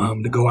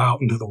to go out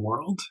into the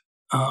world,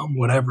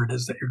 whatever it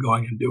is that you're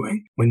going and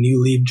doing. When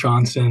you leave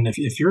Johnson,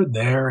 if you're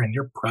there and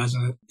you're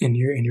present and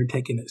you're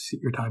taking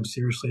your time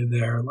seriously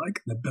there,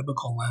 like the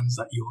biblical lens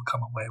that you will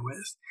come away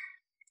with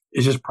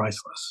is just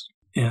priceless.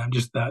 And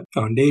just that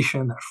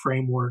foundation, that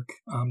framework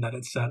that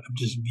it's set of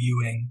just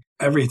viewing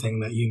everything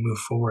that you move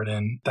forward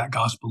in, that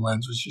gospel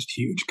lens was just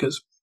huge.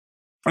 Because,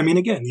 I mean,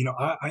 again,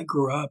 I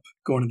grew up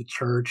going to the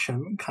church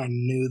and kind of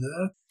knew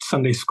the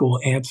Sunday school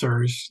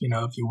answers,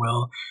 if you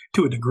will,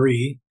 to a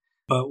degree,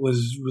 but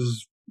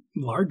was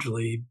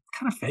largely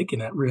kind of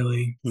faking it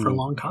really for a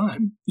long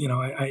time.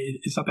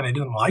 It's not that I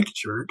didn't like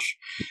church,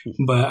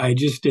 but I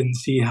just didn't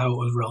see how it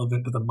was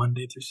relevant to the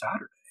Monday through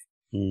Saturday.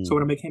 So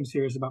when I became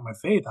serious about my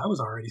faith, I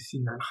was already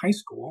senior in high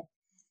school.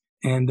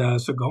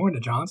 And so going to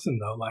Johnson,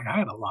 though, I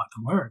had a lot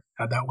to learn.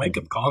 I had that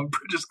wake-up call in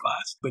Bridges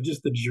class, but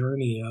just the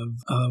journey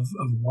of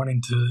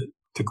wanting to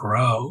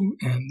grow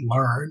and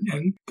learn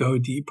and go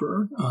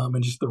deeper,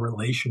 and just the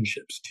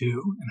relationships,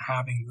 too, and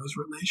having those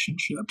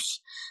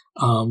relationships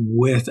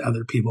with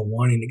other people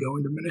wanting to go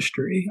into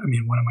ministry. I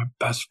mean, one of my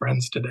best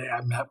friends today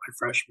I met my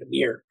freshman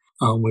year.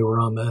 We were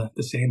on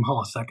the same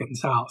hall, Second and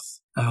South,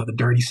 the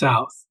Dirty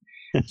South.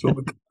 So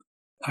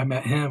I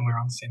met him. We were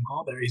on the same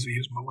hall there. He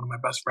was one of my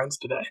best friends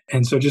today.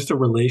 And so just the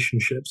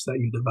relationships that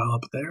you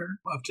develop there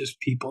of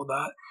just people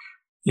that,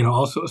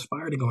 also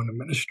aspire to go into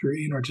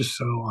ministry and are just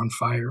so on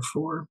fire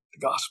for the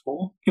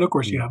gospel. Of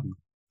course, you have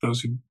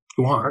those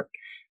who aren't,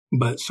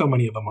 but so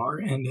many of them are.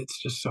 And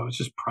it's just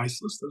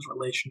priceless, those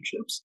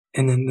relationships.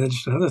 And then there's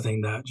just another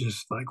thing that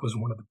just was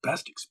one of the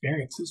best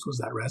experiences was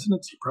that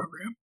residency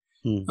program.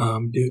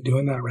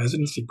 Doing that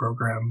residency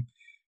program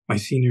my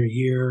senior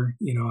year,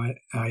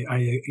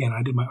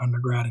 I did my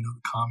undergrad. I know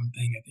the common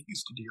thing I think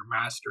is to do your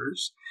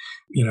master's,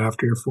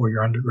 after your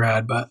 4-year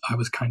undergrad, but I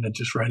was kind of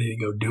just ready to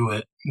go do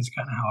it. That's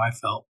kind of how I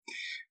felt.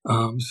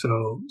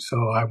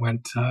 So I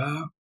went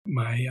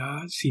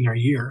my senior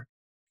year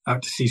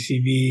out to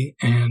CCV,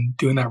 and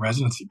doing that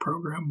residency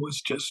program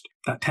was just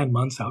that 10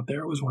 months out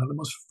there was one of the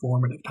most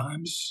formative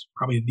times,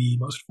 probably the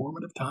most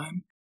formative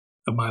time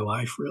of my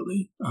life,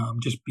 really.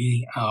 Just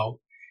being out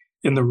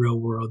in the real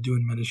world,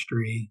 doing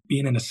ministry,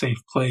 being in a safe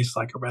place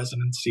like a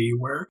residency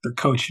where they're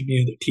coaching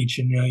you, they're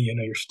teaching you,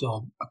 you're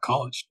still a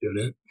college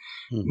student,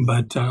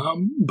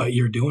 but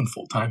you're doing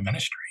full-time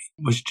ministry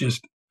was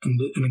just an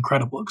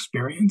incredible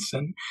experience.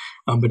 And,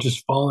 but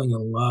just falling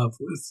in love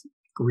with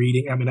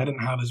reading. I mean, I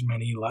didn't have as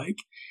many like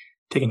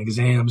taking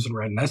exams and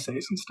writing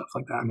essays and stuff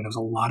like that. I mean, it was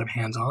a lot of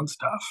hands-on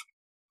stuff.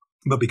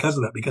 But because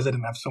of that, because I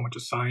didn't have so much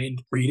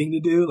assigned reading to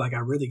do, like I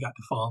really got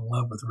to fall in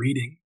love with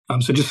reading.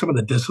 So just some of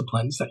the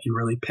disciplines that you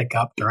really pick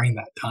up during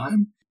that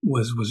time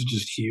was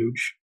just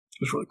huge.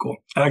 It was really cool.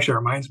 It actually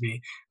reminds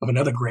me of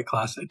another great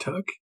class I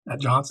took at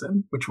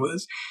Johnson, which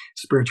was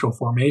spiritual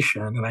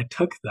formation. And I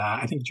took that.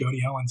 I think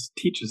Jody Owens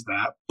teaches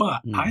that,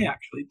 but I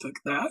actually took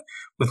that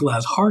with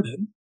Les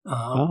Hardin.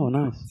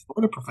 Nice.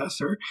 Florida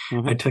professor.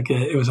 I took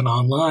it. It was an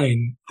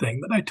online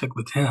thing that I took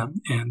with him.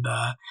 And,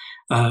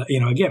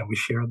 again, we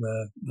share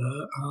the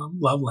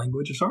love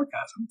language of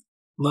sarcasm.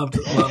 Loved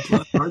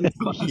Hardin's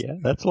class. Yeah,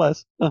 that's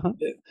Les.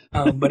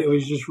 But it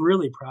was just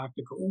really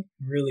practical,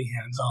 really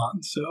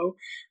hands-on. So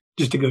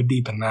just to go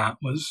deep in that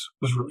was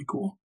really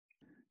cool.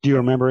 Do you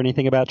remember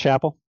anything about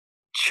chapel?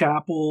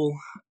 Chapel,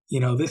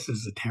 this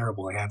is a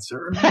terrible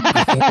answer.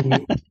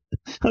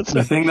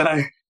 The thing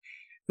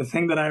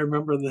that I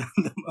remember the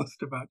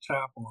most about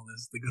chapel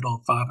is the good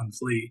old fob and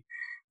flee.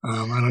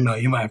 I don't know.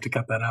 You might have to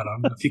cut that out. I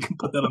don't know if you can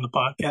put that on the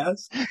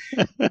podcast.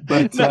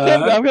 But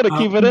I'm going to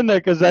keep it in there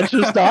because that's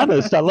just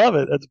honest. I love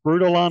it. That's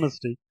brutal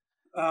honesty.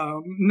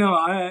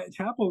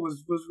 Chapel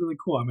was really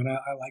cool. I mean,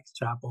 I liked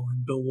Chapel,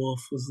 and Bill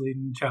Wolf was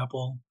leading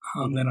Chapel.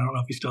 Then I don't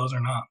know if he still is or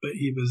not, but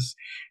he was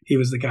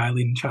the guy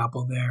leading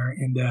Chapel there,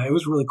 and it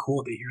was really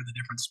cool to hear the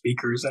different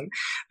speakers. And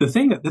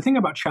the thing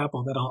about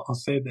Chapel that I'll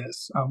say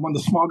this: when the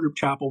small group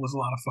Chapel was a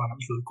lot of fun. It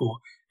was really cool.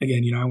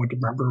 Again, I went to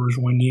Brent Brewer's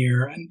 1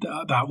 year, and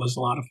that was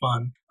a lot of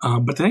fun.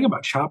 But the thing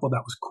about Chapel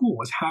that was cool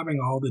was having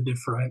all the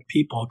different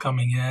people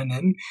coming in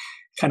and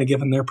kind of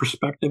giving their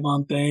perspective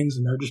on things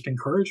and their just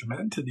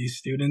encouragement to these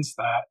students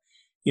that,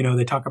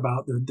 they talk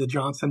about the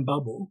Johnson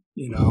bubble,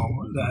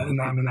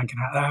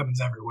 that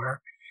happens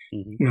everywhere.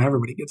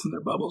 Everybody gets in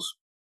their bubbles.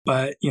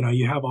 But,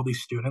 you have all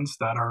these students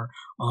that are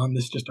on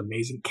this just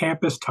amazing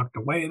campus tucked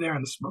away there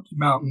in the Smoky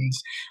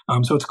Mountains.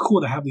 So it's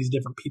cool to have these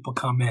different people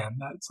come in.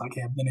 That's like,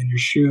 hey, I've been in your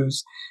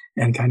shoes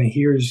and kind of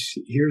here's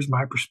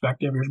my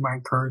perspective. Here's my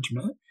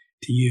encouragement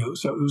to you.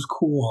 So it was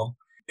cool.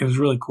 It was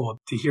really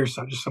cool to hear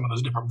just some of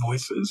those different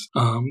voices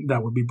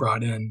that would be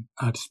brought in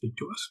to speak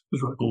to us. It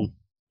was really cool.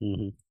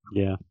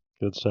 Yeah,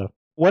 good stuff.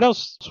 What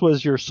else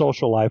was your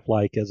social life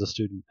like as a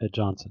student at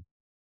Johnson?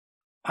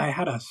 I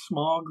had a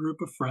small group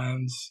of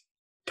friends,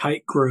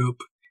 tight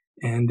group,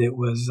 and it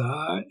was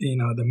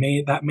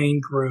that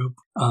main group,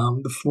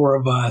 the four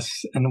of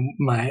us, and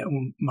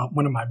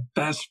one of my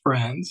best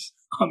friends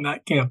on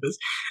that campus.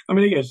 I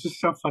mean, again, it's just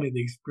so funny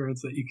the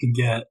experience that you can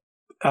get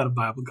out of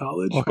Bible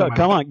college. Well,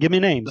 come on, give me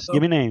names.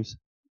 Give me names.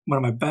 One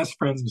of my best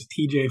friends was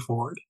TJ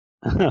Ford,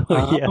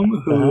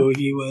 who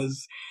he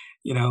was,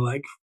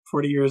 like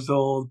 40 years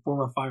old,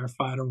 former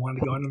firefighter, wanted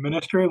to go into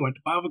ministry, went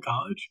to Bible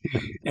college,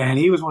 and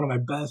he was one of my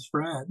best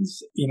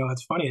friends.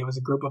 It's funny. It was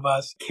a group of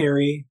us.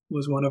 Carrie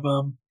was one of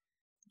them.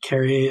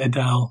 Carrie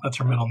Adele, that's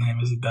her middle name,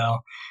 is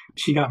Adele.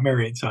 She got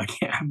married, so I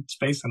can't, I'm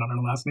spacing on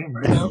her last name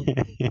right now.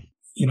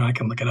 I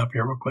can look it up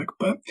here real quick,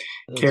 but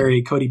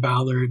Carrie, Cody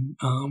Ballard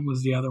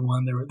was the other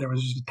one. There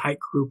was just a tight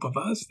group of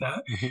us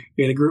that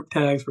we had a group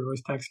text. We were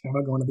always texting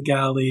about going to the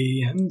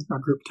galley, and our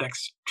group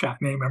text chat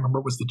name, I remember,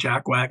 was the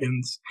Jack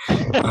Wagons,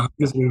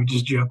 because we would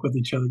just joke with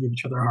each other, give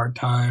each other a hard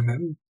time.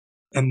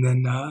 And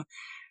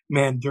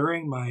then,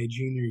 during my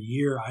junior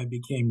year, I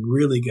became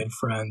really good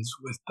friends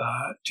with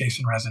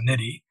Jason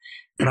Rezanity.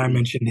 And I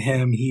mentioned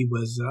him. He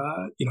was,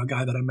 a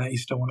guy that I met.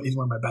 He's one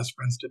of my best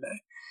friends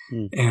today.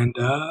 And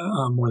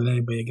more than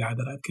anybody, a guy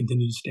that I've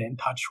continued to stay in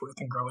touch with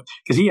and grow with.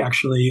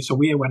 Because so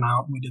we went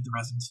out and we did the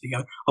residency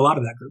together. A lot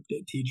of that group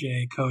did.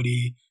 TJ,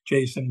 Cody,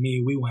 Jason,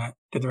 me, we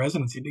did the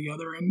residency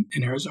together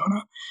in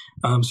Arizona.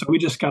 So we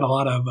just got a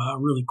lot of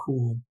really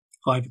cool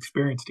life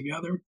experience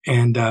together.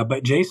 And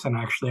but Jason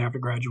actually, after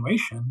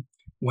graduation,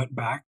 went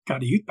back,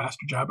 got a youth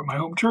pastor job at my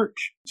home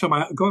church. So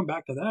going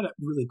back to that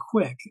really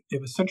quick,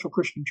 it was Central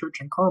Christian Church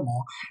in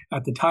Carmel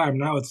at the time.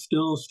 Now it's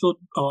still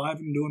alive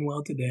and doing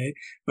well today,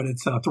 but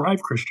it's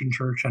Thrive Christian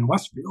Church in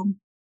Westfield.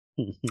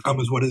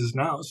 Is what it is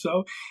now.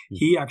 So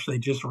he actually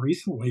just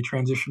recently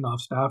transitioned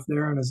off staff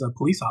there and is a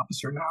police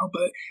officer now,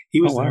 but he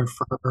was there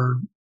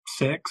for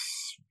 6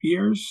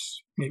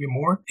 years, maybe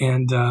more.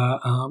 And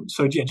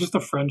just the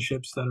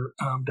friendships that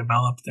are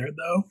developed there,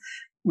 though,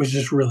 was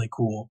just really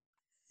cool.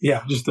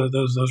 Yeah, just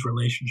those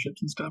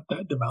relationships and stuff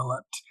that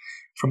developed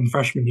from the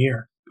freshman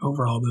year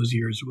over all those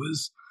years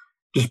was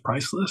just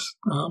priceless.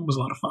 Was a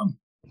lot of fun.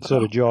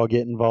 So did you all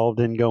get involved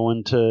in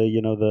going to,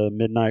 the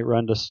midnight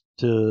run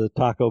to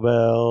Taco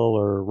Bell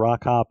or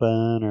rock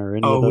hopping or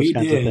any of those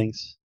kinds of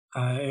things?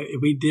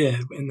 We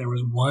did, and there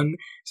was one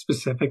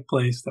specific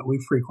place that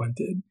we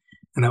frequented,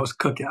 and that was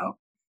Cookout.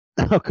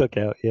 Oh,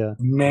 cookout, yeah.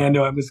 Man,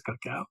 do I miss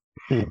Cookout.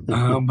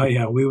 But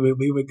yeah, we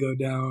would go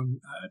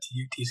down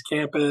to UT's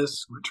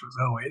campus, which was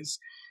always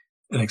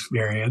an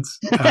experience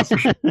for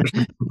sure,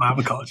 especially for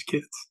Bible college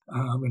kids.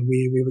 And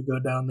we would go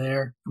down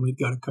there and we'd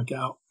go to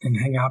Cookout and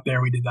hang out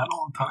there. We did that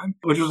all the time,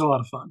 which was a lot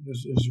of fun.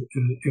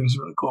 It was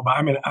really cool. But I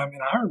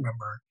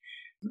remember.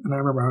 And I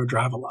remember I would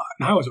drive a lot.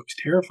 And I was always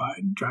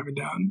terrified driving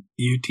down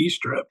the UT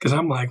strip because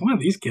I'm like, one of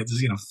these kids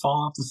is going to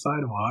fall off the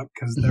sidewalk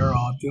because they're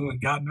all doing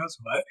God knows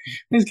what.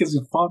 These kids are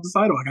going to fall off the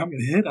sidewalk. I'm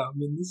going to hit them,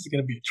 and this is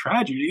going to be a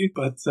tragedy.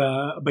 But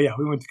yeah,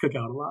 we went to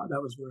Cookout a lot.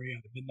 That was where we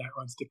had the midnight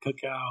runs to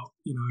Cookout,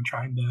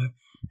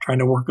 trying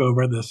to work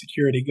over the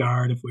security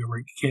guard if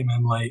came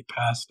in late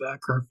past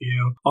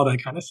curfew, all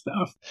that kind of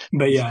stuff.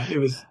 But yeah, it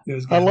was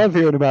good. I love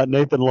hearing about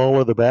Nathan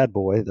Lawler, the bad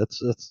boy.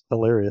 That's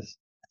hilarious.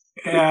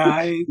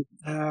 Yeah,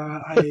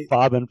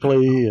 Bob and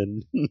Flea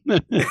and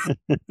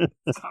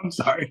I'm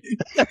sorry.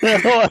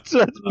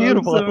 That's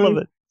beautiful. I love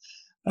it.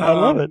 I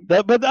love it.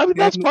 But I mean,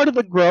 that's part of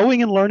the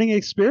growing and learning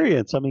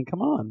experience. I mean,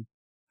 come on.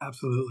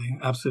 Absolutely,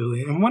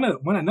 absolutely. And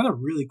another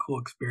really cool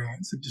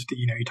experience, just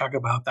you talk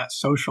about that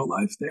social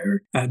life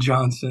there at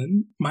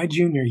Johnson. My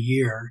junior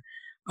year,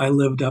 I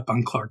lived up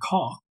on Clark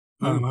Hall.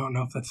 I don't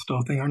know if that's still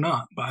a thing or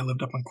not, but I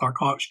lived up on Clark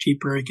Hall. It was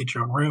cheaper. You get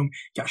your own room,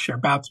 got share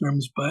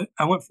bathrooms, but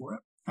I went for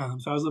it.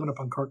 So I was living up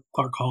on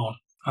Clark Hall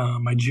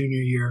my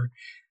junior year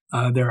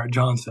there at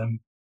Johnson.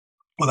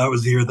 Well, that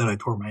was the year that I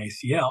tore my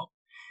ACL.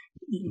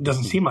 It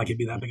doesn't seem like it'd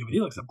be that big of a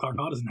deal, except Clark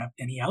Hall doesn't have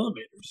any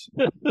elevators.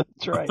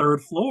 That's right. The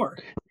third floor.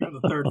 You're on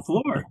the third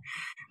floor,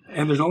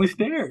 and there's only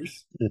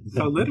stairs.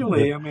 So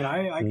literally, I mean,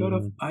 I go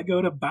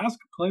to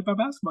play my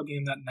basketball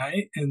game that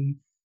night and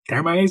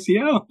tear my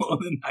ACL,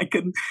 and I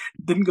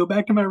didn't go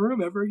back to my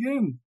room ever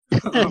again.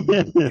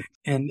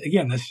 And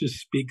again, this just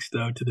speaks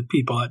though to the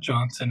people at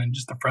Johnson and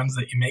just the friends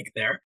that you make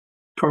there.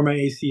 Tore my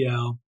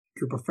ACL.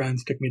 Group of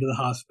friends took me to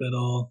the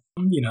hospital.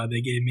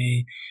 They gave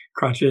me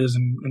crutches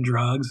and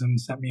drugs and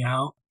sent me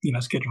out.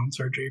 Scheduling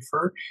surgery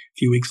for a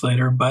few weeks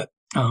later. But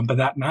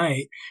that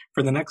night,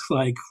 for the next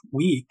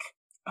week,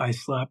 I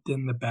slept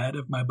in the bed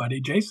of my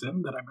buddy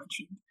Jason that I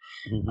mentioned.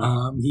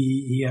 Mm-hmm.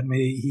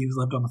 He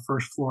lived on the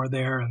first floor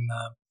there, and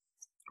the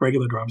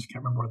regular dorms, I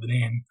can't remember the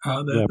name.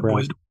 The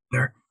boys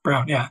there.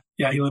 Brown, yeah,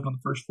 he lived on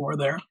the first floor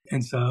there.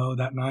 And so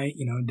that night,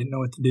 didn't know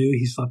what to do.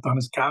 He slept on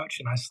his couch,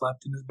 and I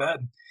slept in his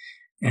bed.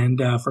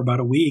 And for about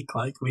a week,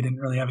 we didn't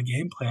really have a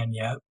game plan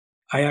yet.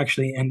 I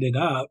actually ended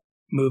up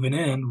moving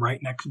in right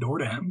next door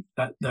to him.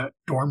 That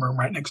dorm room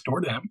right next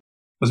door to him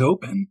was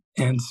open.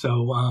 And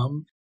so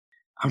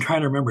I'm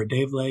trying to remember.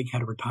 Dave Legg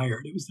had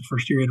retired. It was the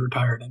first year he had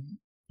retired.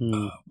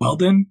 And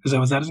Weldon,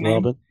 was that his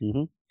name? Weldon.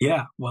 Mm-hmm.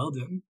 Yeah,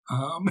 Weldon.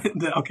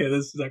 Okay,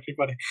 this is actually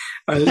funny.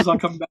 This is all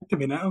coming back to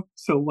me now.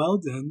 So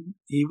Weldon,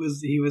 he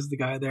was the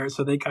guy there.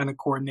 So they kind of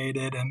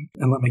coordinated and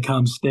let me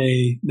come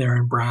stay there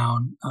in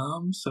Brown.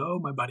 So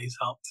my buddies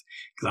helped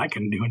because I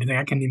couldn't do anything.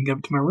 I couldn't even get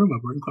up to my room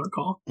over in Clark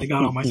Hall. They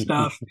got all my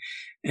stuff,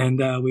 and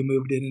we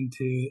moved it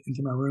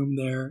into my room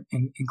there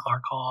in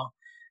Clark Hall.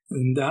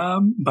 And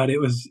but it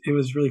was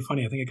really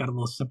funny. I think I got a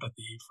little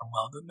sympathy from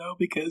Weldon though,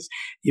 because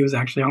he was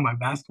actually on my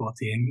basketball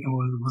team and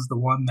was the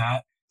one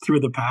that threw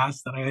the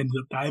pass that I ended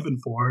up diving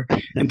for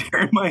and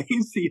tearing my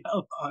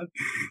ACL on.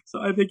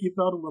 So I think he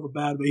felt a little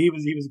bad, but he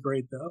was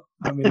great though.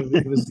 I mean,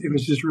 it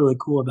was just really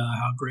cool about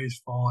how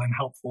graceful and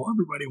helpful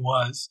everybody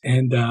was.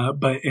 And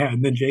but yeah,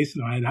 and then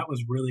Jason and I, that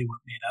was really what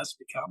made us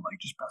become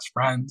just best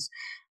friends.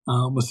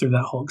 Was through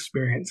that whole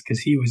experience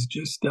because he was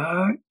just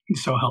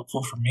so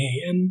helpful for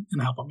me and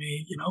helping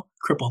me,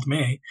 crippled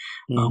me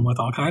with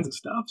all kinds of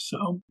stuff.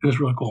 So it was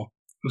really cool.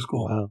 It was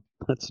cool. Wow,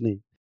 that's neat.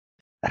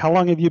 How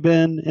long have you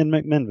been in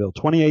McMinnville?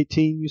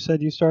 2018, you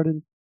said you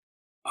started?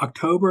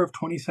 October of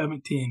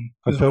 2017.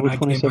 October when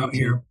 2017. I came out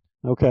here.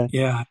 Okay.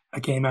 Yeah,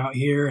 I came out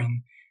here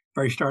and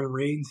very start of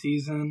rain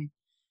season.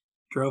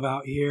 Drove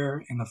out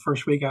here, and the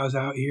first week I was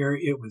out here,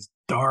 it was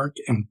dark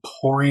and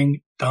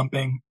pouring,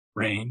 dumping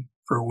rain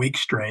for a week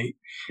straight.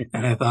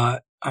 And I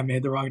thought I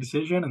made the wrong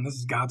decision and this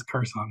is God's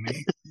curse on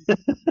me.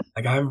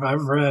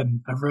 I've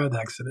read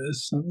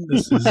Exodus. And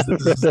this is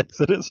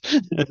Exodus.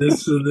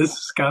 this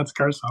is God's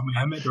curse on me.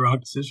 I made the wrong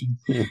decision.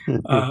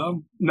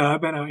 No,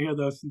 I've been out here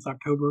though since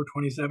October of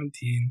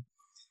 2017.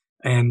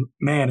 And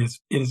man,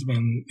 it has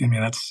been,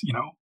 that's,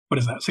 what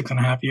is that,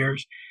 6.5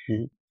 years?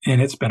 Mm-hmm.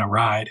 And it's been a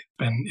ride.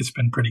 It's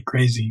been pretty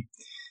crazy.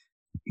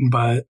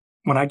 But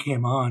when I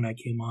came on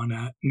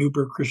at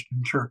Newburgh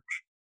Christian Church.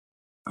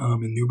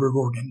 In Newburgh,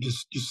 Oregon,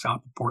 just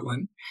south of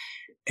Portland.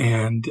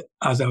 And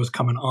as I was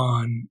coming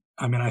on,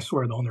 I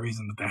swear the only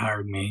reason that they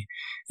hired me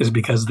is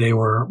because they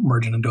were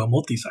merging into a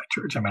multi-site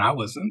church. I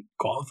wasn't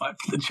qualified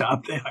for the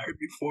job they hired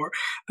me for.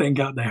 Thank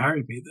God they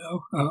hired me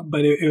though.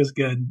 But it was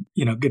good,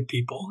 good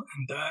people.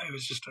 And it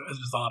was just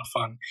a lot of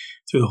fun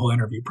through the whole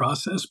interview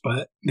process.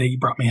 But they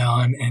brought me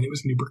on and it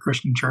was Newburgh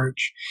Christian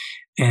Church.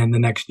 And the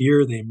next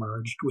year they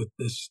merged with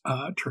this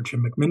church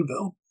in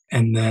McMinnville.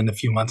 And then a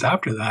few months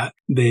after that,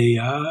 they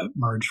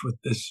merged with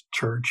this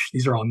church.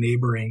 These are all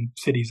neighboring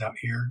cities out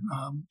here,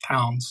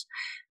 towns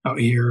out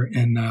here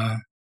in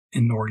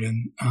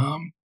Oregon.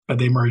 But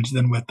they merged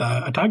then with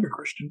a Tiger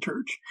Christian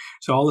church.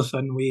 So all of a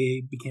sudden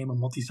we became a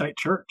multi-site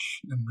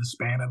church in the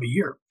span of a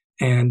year.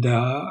 And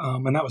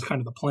that was kind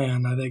of the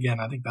plan. Again,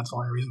 I think that's the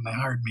only reason they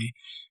hired me,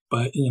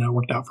 but it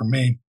worked out for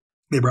me.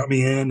 They brought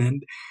me in,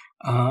 and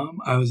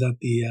I was at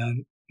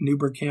the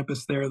Newburgh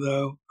campus there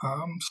though,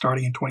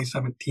 starting in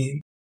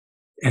 2017,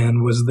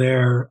 and was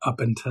there up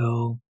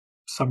until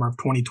summer of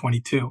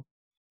 2022.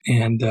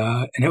 And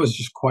it was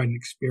just quite an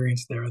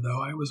experience there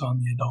though. I was on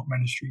the adult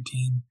ministry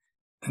team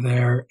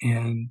there,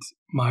 and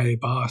my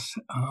boss,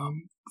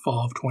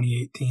 fall of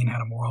 2018,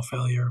 had a moral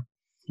failure.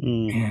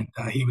 And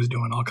he was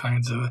doing all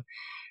kinds of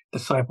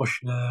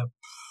discipleship,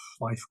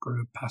 life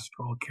group,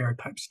 pastoral care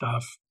type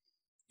stuff.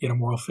 He had a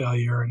moral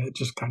failure, and it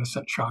just kind of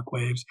sent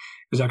shockwaves.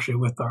 It was actually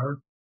with our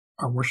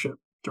worship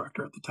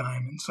director at the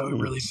time, and so it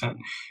really sent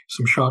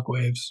some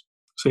shockwaves.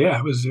 So yeah,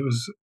 it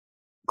was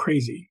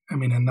crazy. I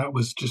mean, and that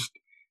was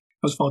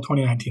fall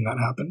 2019 that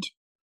happened.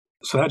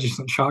 So that just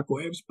sent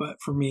shockwaves.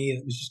 But for me,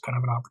 it was just kind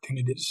of an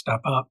opportunity to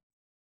step up,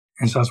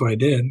 and so that's what I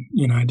did.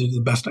 I did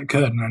the best I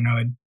could, and I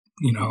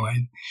know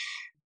I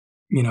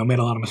made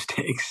a lot of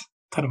mistakes,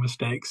 ton of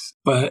mistakes,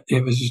 but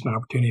it was just an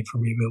opportunity for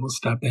me to be able to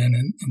step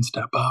in and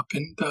step up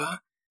and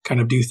kind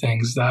of do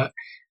things that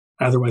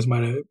otherwise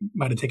might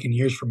have taken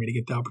years for me to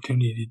get the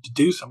opportunity to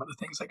do some of the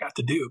things I got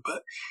to do.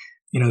 But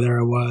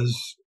there I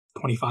was,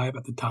 25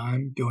 at the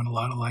time, doing a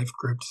lot of life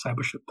group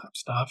discipleship type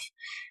stuff,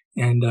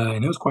 and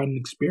it was quite an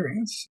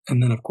experience.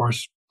 And then of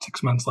course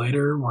 6 months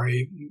later,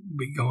 we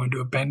go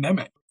into a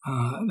pandemic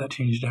that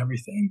changed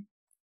everything,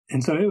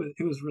 and so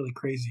it was really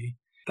crazy,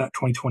 that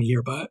 2020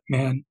 year. But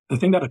man, the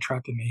thing that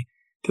attracted me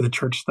to the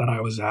church that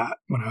I was at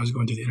when I was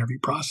going through the interview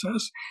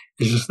process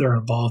is just their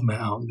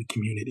involvement out in the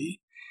community,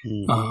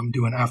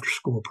 doing after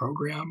school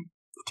program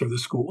through the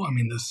school. I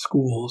mean, the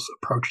schools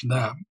approached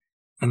them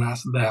and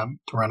asked them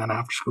to run an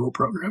after school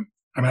program.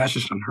 I mean, that's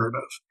just unheard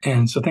of.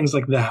 And so things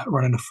like that,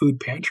 running a food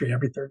pantry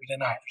every Thursday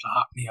night, there's a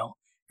hot meal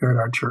here at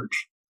our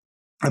church.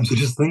 So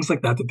just things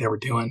like that they were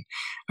doing,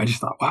 I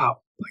just thought, wow,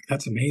 like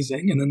that's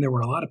amazing. And then there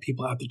were a lot of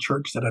people at the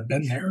church that had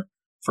been there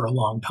for a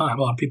long time,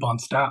 a lot of people on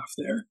staff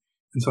there.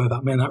 And so I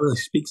thought, man, that really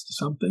speaks to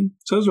something.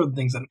 So those were the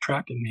things that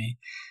attracted me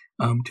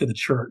to the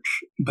church.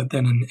 But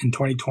then in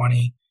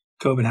 2020,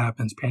 COVID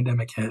happens,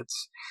 pandemic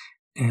hits,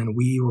 and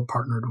we were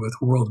partnered with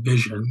World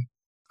Vision,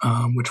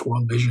 which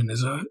World Vision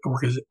is an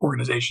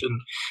organization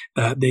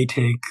that they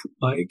take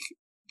like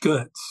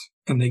goods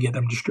and they get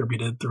them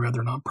distributed through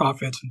other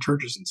nonprofits and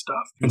churches and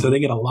stuff. And so they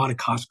get a lot of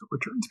Costco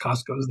returns.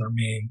 Costco is their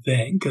main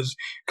thing because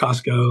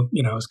Costco,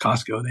 is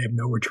Costco. They have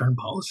no return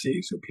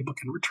policy, so people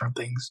can return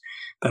things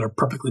that are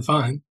perfectly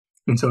fine.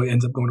 And so it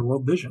ends up going to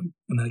World Vision,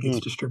 and then it gets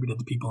distributed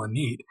to people in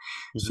need.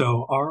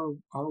 So our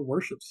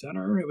worship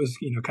center, it was,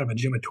 kind of a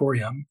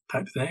gymatorium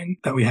type thing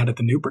that we had at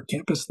the Newburgh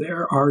campus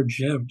there. Our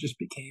gym just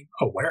became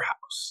a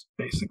warehouse,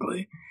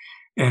 basically.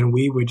 And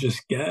we would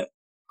just get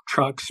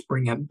trucks,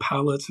 bring in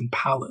pallets and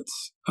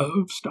pallets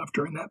of stuff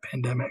during that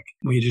pandemic.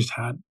 We just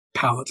had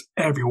pallets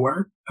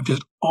everywhere of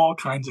just all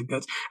kinds of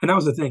goods. And that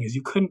was the thing, is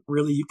you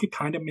could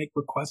kind of make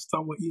requests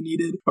on what you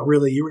needed, but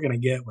really you were going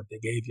to get what they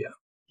gave you.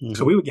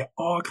 So we would get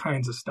all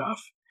kinds of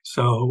stuff.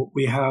 So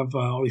we have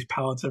all these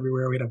pallets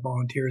everywhere. We'd have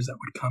volunteers that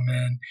would come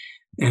in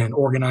and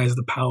organize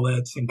the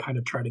pallets and kind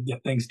of try to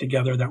get things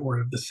together that were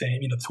of the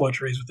same,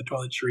 toiletries with the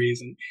toiletries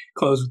and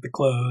clothes with the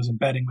clothes and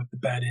bedding with the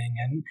bedding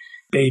and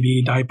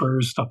baby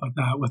diapers, stuff like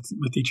that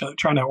with each other,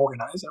 trying to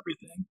organize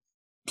everything.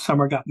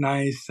 Summer got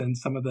nice, and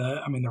some of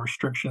the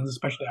restrictions,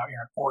 especially out here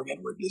in Oregon,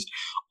 were just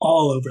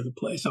all over the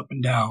place, up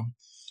and down.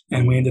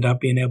 And we ended up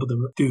being able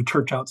to do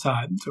church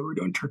outside. So we're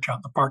doing church out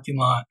in the parking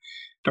lot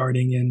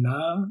starting in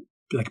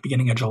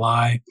beginning of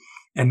July.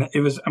 And it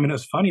was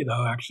funny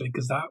though, actually,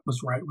 because that was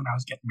right when I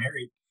was getting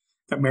married.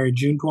 Got married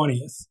June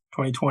 20th,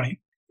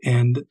 2020,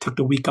 and took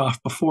the week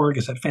off before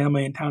because I had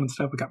family in town and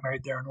stuff. We got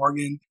married there in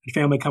Oregon, had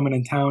family coming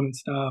in town and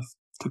stuff.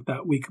 Took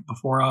that week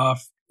before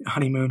off,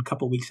 honeymoon a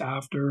couple weeks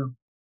after.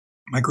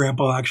 My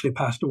grandpa actually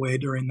passed away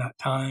during that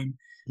time.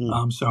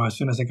 So as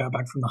soon as I got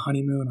back from the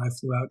honeymoon, I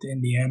flew out to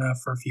Indiana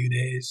for a few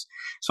days.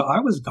 So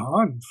I was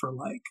gone for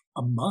like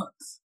a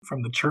month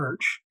from the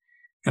church.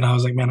 And I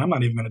was like, man, I'm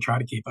not even going to try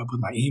to keep up with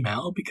my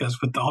email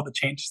because with all the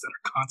changes that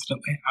are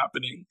constantly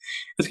happening,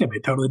 it's going to be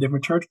a totally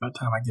different church by the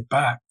time I get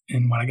back.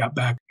 And when I got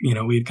back,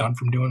 we'd gone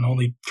from doing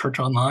only church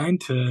online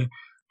to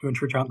doing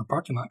church out in the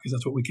parking lot because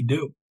that's what we could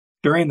do.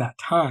 During that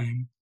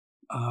time,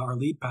 our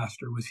lead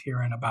pastor was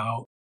hearing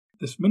about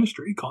this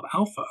ministry called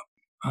Alpha.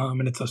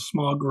 And it's a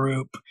small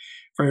group,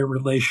 very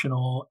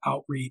relational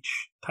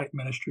outreach type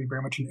ministry,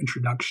 very much an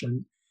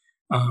introduction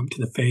to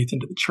the faith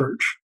and to the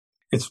church.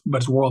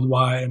 But it's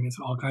worldwide. It's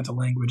all kinds of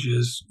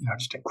languages,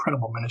 just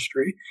incredible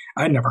ministry.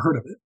 I had never heard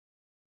of it.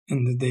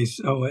 And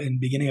in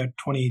beginning of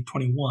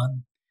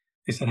 2021,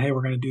 they said, hey,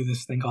 we're going to do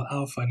this thing called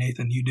Alpha.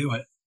 Nathan, you do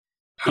it.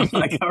 I'm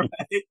like, all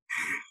right,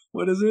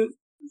 what is it?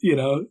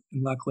 And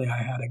luckily I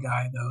had a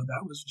guy though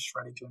that was just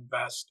ready to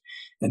invest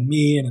in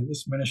me and in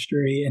this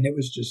ministry. And it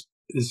was just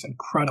this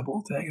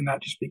incredible thing. And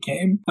that just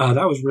became,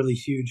 that was really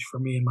huge for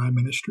me in my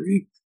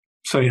ministry.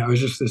 So yeah, it was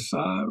just this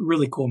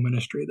really cool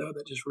ministry though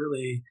that just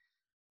really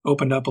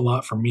opened up a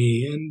lot for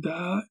me and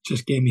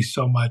just gave me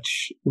so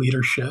much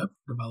leadership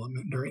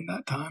development during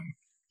that time.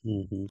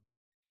 Mm-hmm.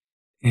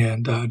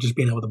 And just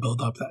being able to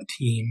build up that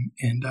team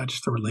and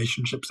just the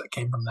relationships that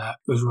came from that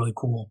was really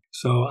cool.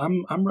 So I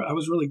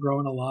was really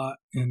growing a lot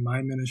in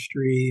my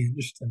ministry and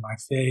just in my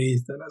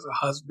faith and as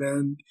a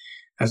husband,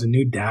 as a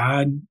new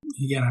dad.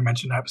 Again, I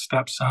mentioned I have a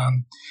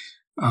stepson.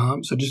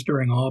 So just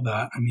during all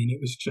that, I mean,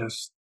 it was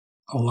just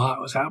a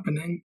lot was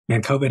happening.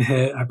 And COVID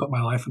hit. I put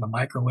my life in the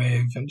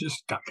microwave and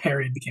just got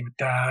married, became a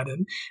dad,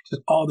 and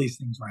just all these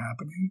things were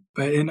happening.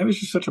 And it was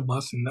just such a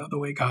blessing, though, the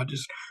way God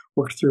just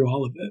worked through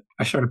all of it.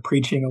 I started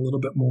preaching a little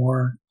bit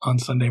more on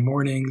Sunday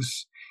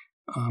mornings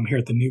here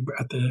at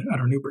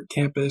our Newburgh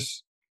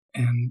campus,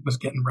 and was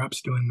getting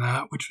reps doing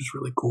that, which was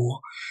really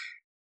cool.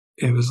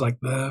 It was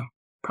like the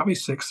probably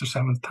sixth or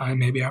seventh time,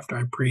 maybe after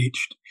I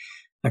preached.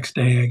 Next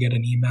day, I get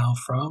an email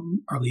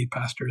from our lead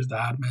pastor, his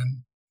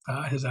admin.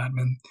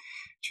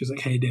 She was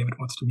like, "Hey, David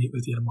wants to meet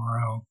with you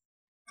tomorrow."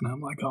 And I'm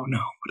like, "Oh no,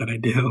 what did I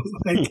do?"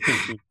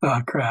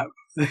 Oh crap.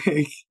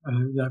 I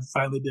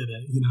finally did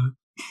it,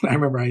 I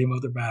remember I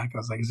emailed her back. I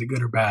was like, "Is it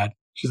good or bad?"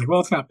 She's like, "Well,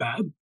 it's not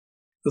bad."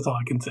 That's all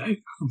I can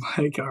say. I'm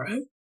like, "All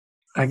right."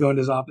 I go into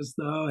his office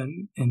though,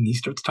 and he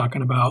starts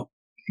talking about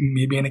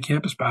me being a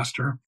campus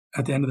pastor.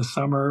 At the end of the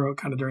summer, or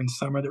kind of during the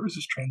summer, there was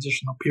this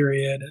transitional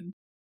period. And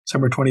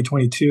summer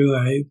 2022,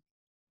 I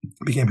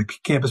became a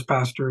campus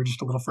pastor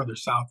just a little further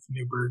south of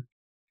Newburgh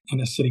in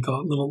a city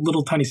called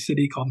little tiny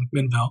city called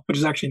McMinnville, which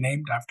is actually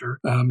named after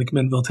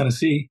McMinnville,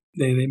 Tennessee.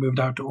 They moved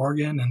out to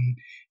Oregon and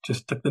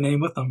just took the name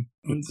with them.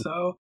 And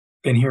so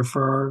been here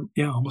for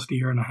almost a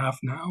year and a half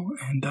now,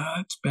 and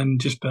it's been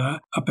just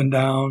up and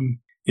down.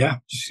 Yeah,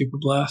 just super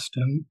blessed,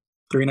 and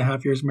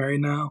 3.5 years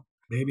married now,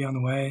 baby on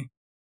the way.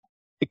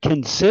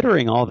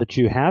 Considering all that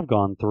you have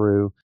gone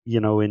through,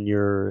 in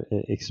your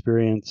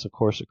experience, of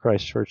course, at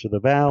Christ Church of the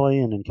Valley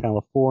and in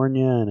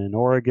California and in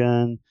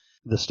Oregon,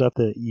 the stuff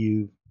that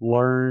you've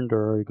learned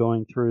or are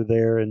going through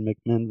there in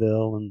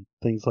McMinnville and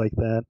things like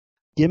that,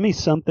 give me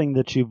something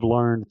that you've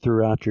learned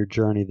throughout your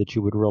journey that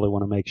you would really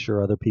want to make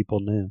sure other people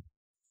knew.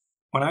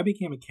 When I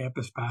became a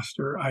campus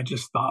pastor, I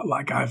just thought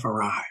like I've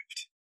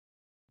arrived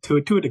to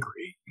a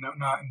degree,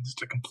 not in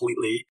just a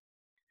completely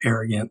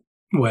arrogant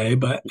way,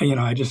 but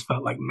I just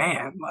felt like,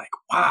 man, like,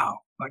 wow,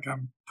 like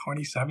I'm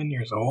 27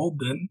 years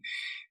old and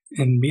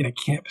being a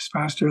campus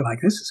pastor, like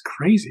this is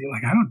crazy.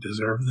 Like I don't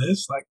deserve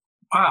this. Like,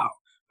 wow.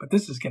 But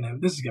this is gonna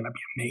be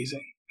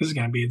amazing. This is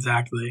gonna be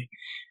exactly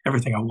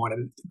everything I wanted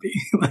it to be.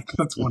 Like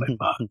that's what I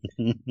thought.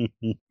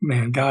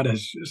 Man, God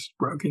has just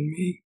broken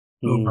me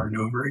over and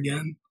over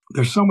again.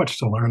 There's so much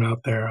to learn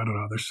out there. I don't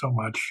know. There's so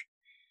much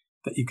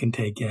that you can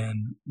take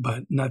in,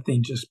 but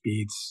nothing just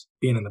beats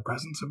being in the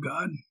presence of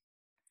God.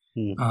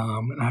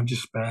 And I've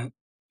just spent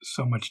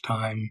so much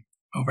time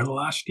over the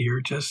last year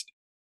just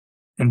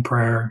in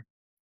prayer,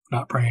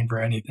 not praying for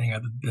anything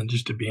other than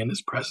just to be in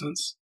his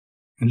presence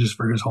and just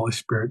for his Holy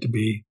Spirit to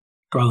be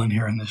dwelling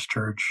here in this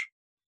church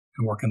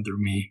and working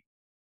through me.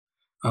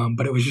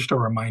 But it was just a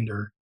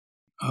reminder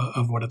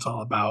of what it's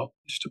all about,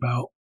 just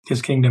about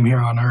his kingdom here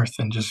on earth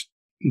and just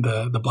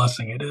the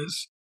blessing it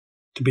is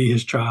to be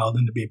his child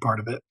and to be part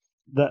of it.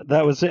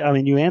 That was it. I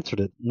mean, you answered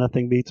it.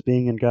 Nothing beats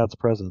being in God's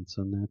presence,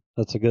 and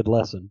that's a good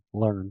lesson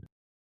learned.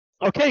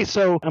 Okay,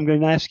 so I'm going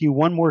to ask you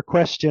one more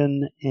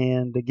question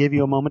and to give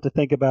you a moment to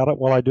think about it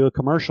while I do a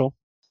commercial.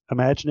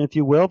 Imagine, if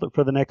you will, that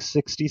for the next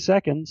 60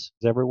 seconds,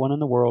 everyone in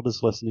the world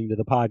is listening to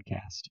the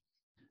podcast.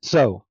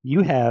 So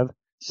you have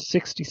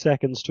 60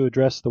 seconds to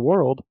address the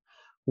world.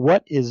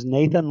 What is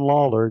Nathan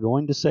Lawler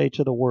going to say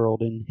to the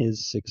world in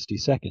his 60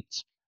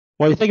 seconds?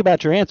 While you think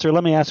about your answer,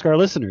 let me ask our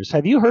listeners,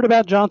 have you heard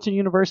about Johnson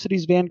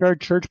University's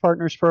Vanguard Church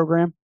Partners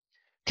program?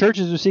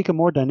 Churches who seek a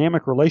more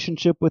dynamic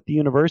relationship with the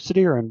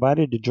university are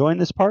invited to join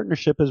this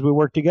partnership as we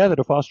work together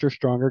to foster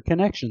stronger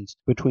connections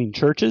between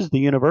churches, the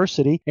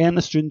university, and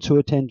the students who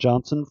attend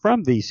Johnson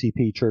from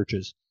VCP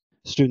churches.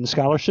 Student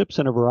scholarships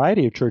and a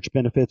variety of church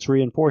benefits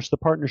reinforce the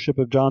partnership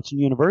of Johnson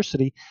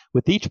University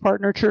with each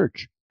partner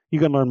church. You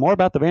can learn more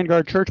about the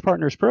Vanguard Church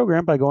Partners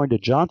program by going to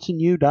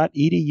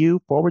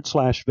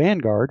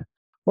johnsonu.edu/Vanguard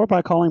or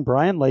by calling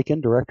Brian Lakin,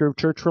 Director of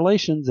Church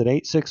Relations, at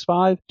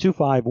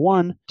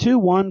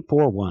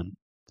 865-251-2141.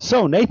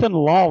 So, Nathan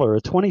Lawler,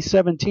 a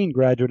 2017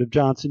 graduate of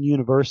Johnson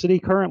University,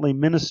 currently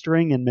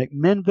ministering in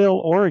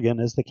McMinnville,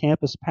 Oregon as the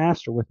campus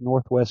pastor with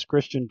Northwest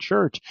Christian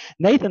Church.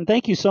 Nathan,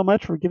 thank you so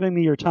much for giving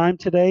me your time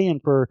today and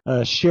for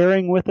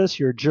sharing with us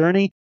your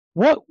journey.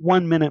 What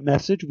 1-minute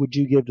message would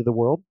you give to the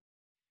world?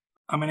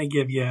 I'm going to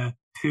give you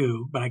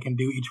 2, but I can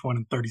do each one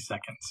in 30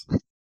 seconds.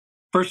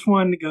 First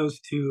one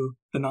goes to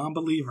the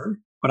non-believer.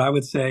 What I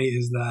would say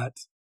is that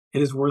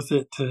it is worth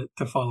it to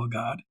follow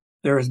God.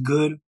 There is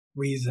good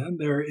reason.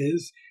 There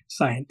is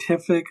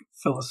scientific,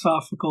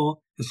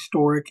 philosophical,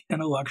 historic,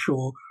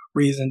 intellectual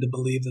reason to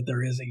believe that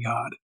there is a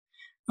God.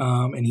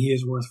 and he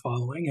is worth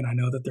following. And I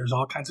know that there's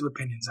all kinds of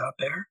opinions out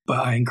there, but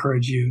I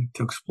encourage you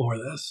to explore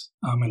this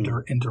and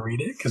to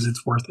read it because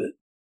it's worth it.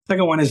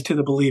 Second one is to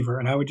the believer,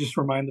 and I would just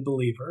remind the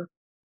believer,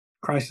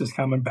 Christ is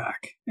coming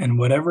back. And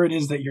whatever it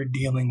is that you're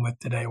dealing with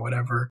today,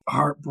 whatever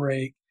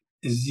heartbreak,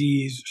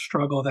 disease,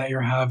 struggle that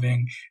you're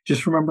having,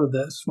 just remember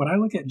this. When I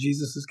look at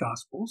Jesus'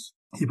 Gospels,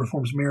 he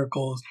performs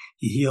miracles,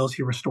 he heals,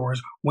 he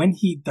restores. When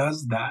he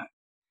does that,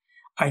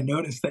 I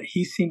notice that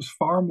he seems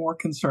far more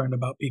concerned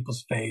about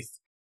people's faith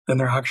than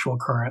their actual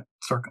current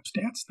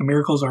circumstance. The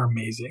miracles are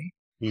amazing,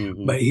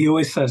 but he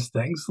always says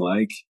things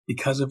like,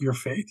 because of your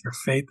faith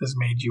has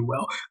made you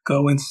well.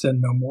 Go and sin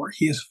no more.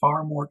 He is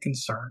far more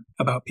concerned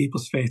about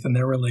people's faith and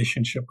their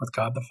relationship with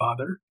God the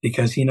Father,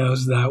 because he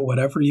knows that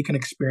whatever you can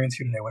experience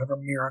here today, whatever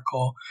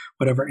miracle,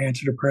 whatever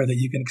answer to prayer that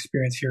you can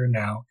experience here and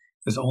now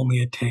is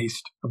only a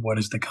taste of what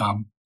is to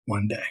come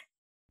one day.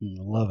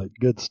 Love it.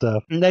 Good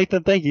stuff.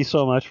 Nathan, thank you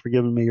so much for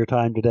giving me your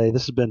time today.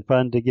 This has been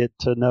fun to get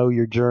to know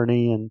your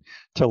journey and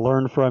to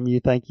learn from you.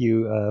 Thank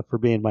you for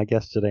being my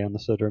guest today on the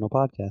Sojournal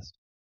Podcast.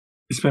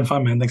 It's been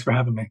fun, man. Thanks for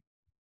having me.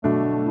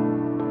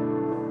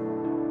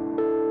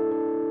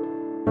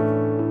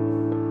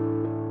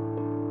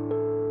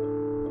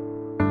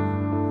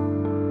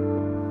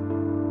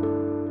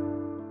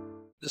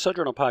 The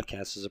Sojournal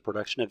Podcast is a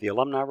production of the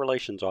Alumni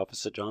Relations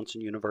Office at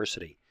Johnson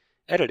University.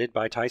 Edited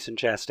by Tyson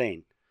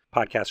Chastain.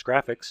 Podcast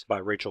graphics by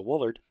Rachel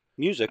Woolard.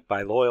 Music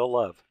by Loyal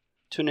Love.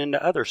 Tune in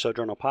to other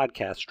Sojournal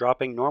podcasts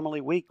dropping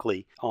normally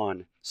weekly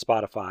on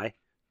Spotify,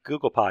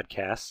 Google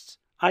Podcasts,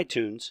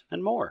 iTunes,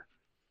 and more.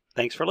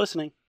 Thanks for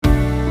listening.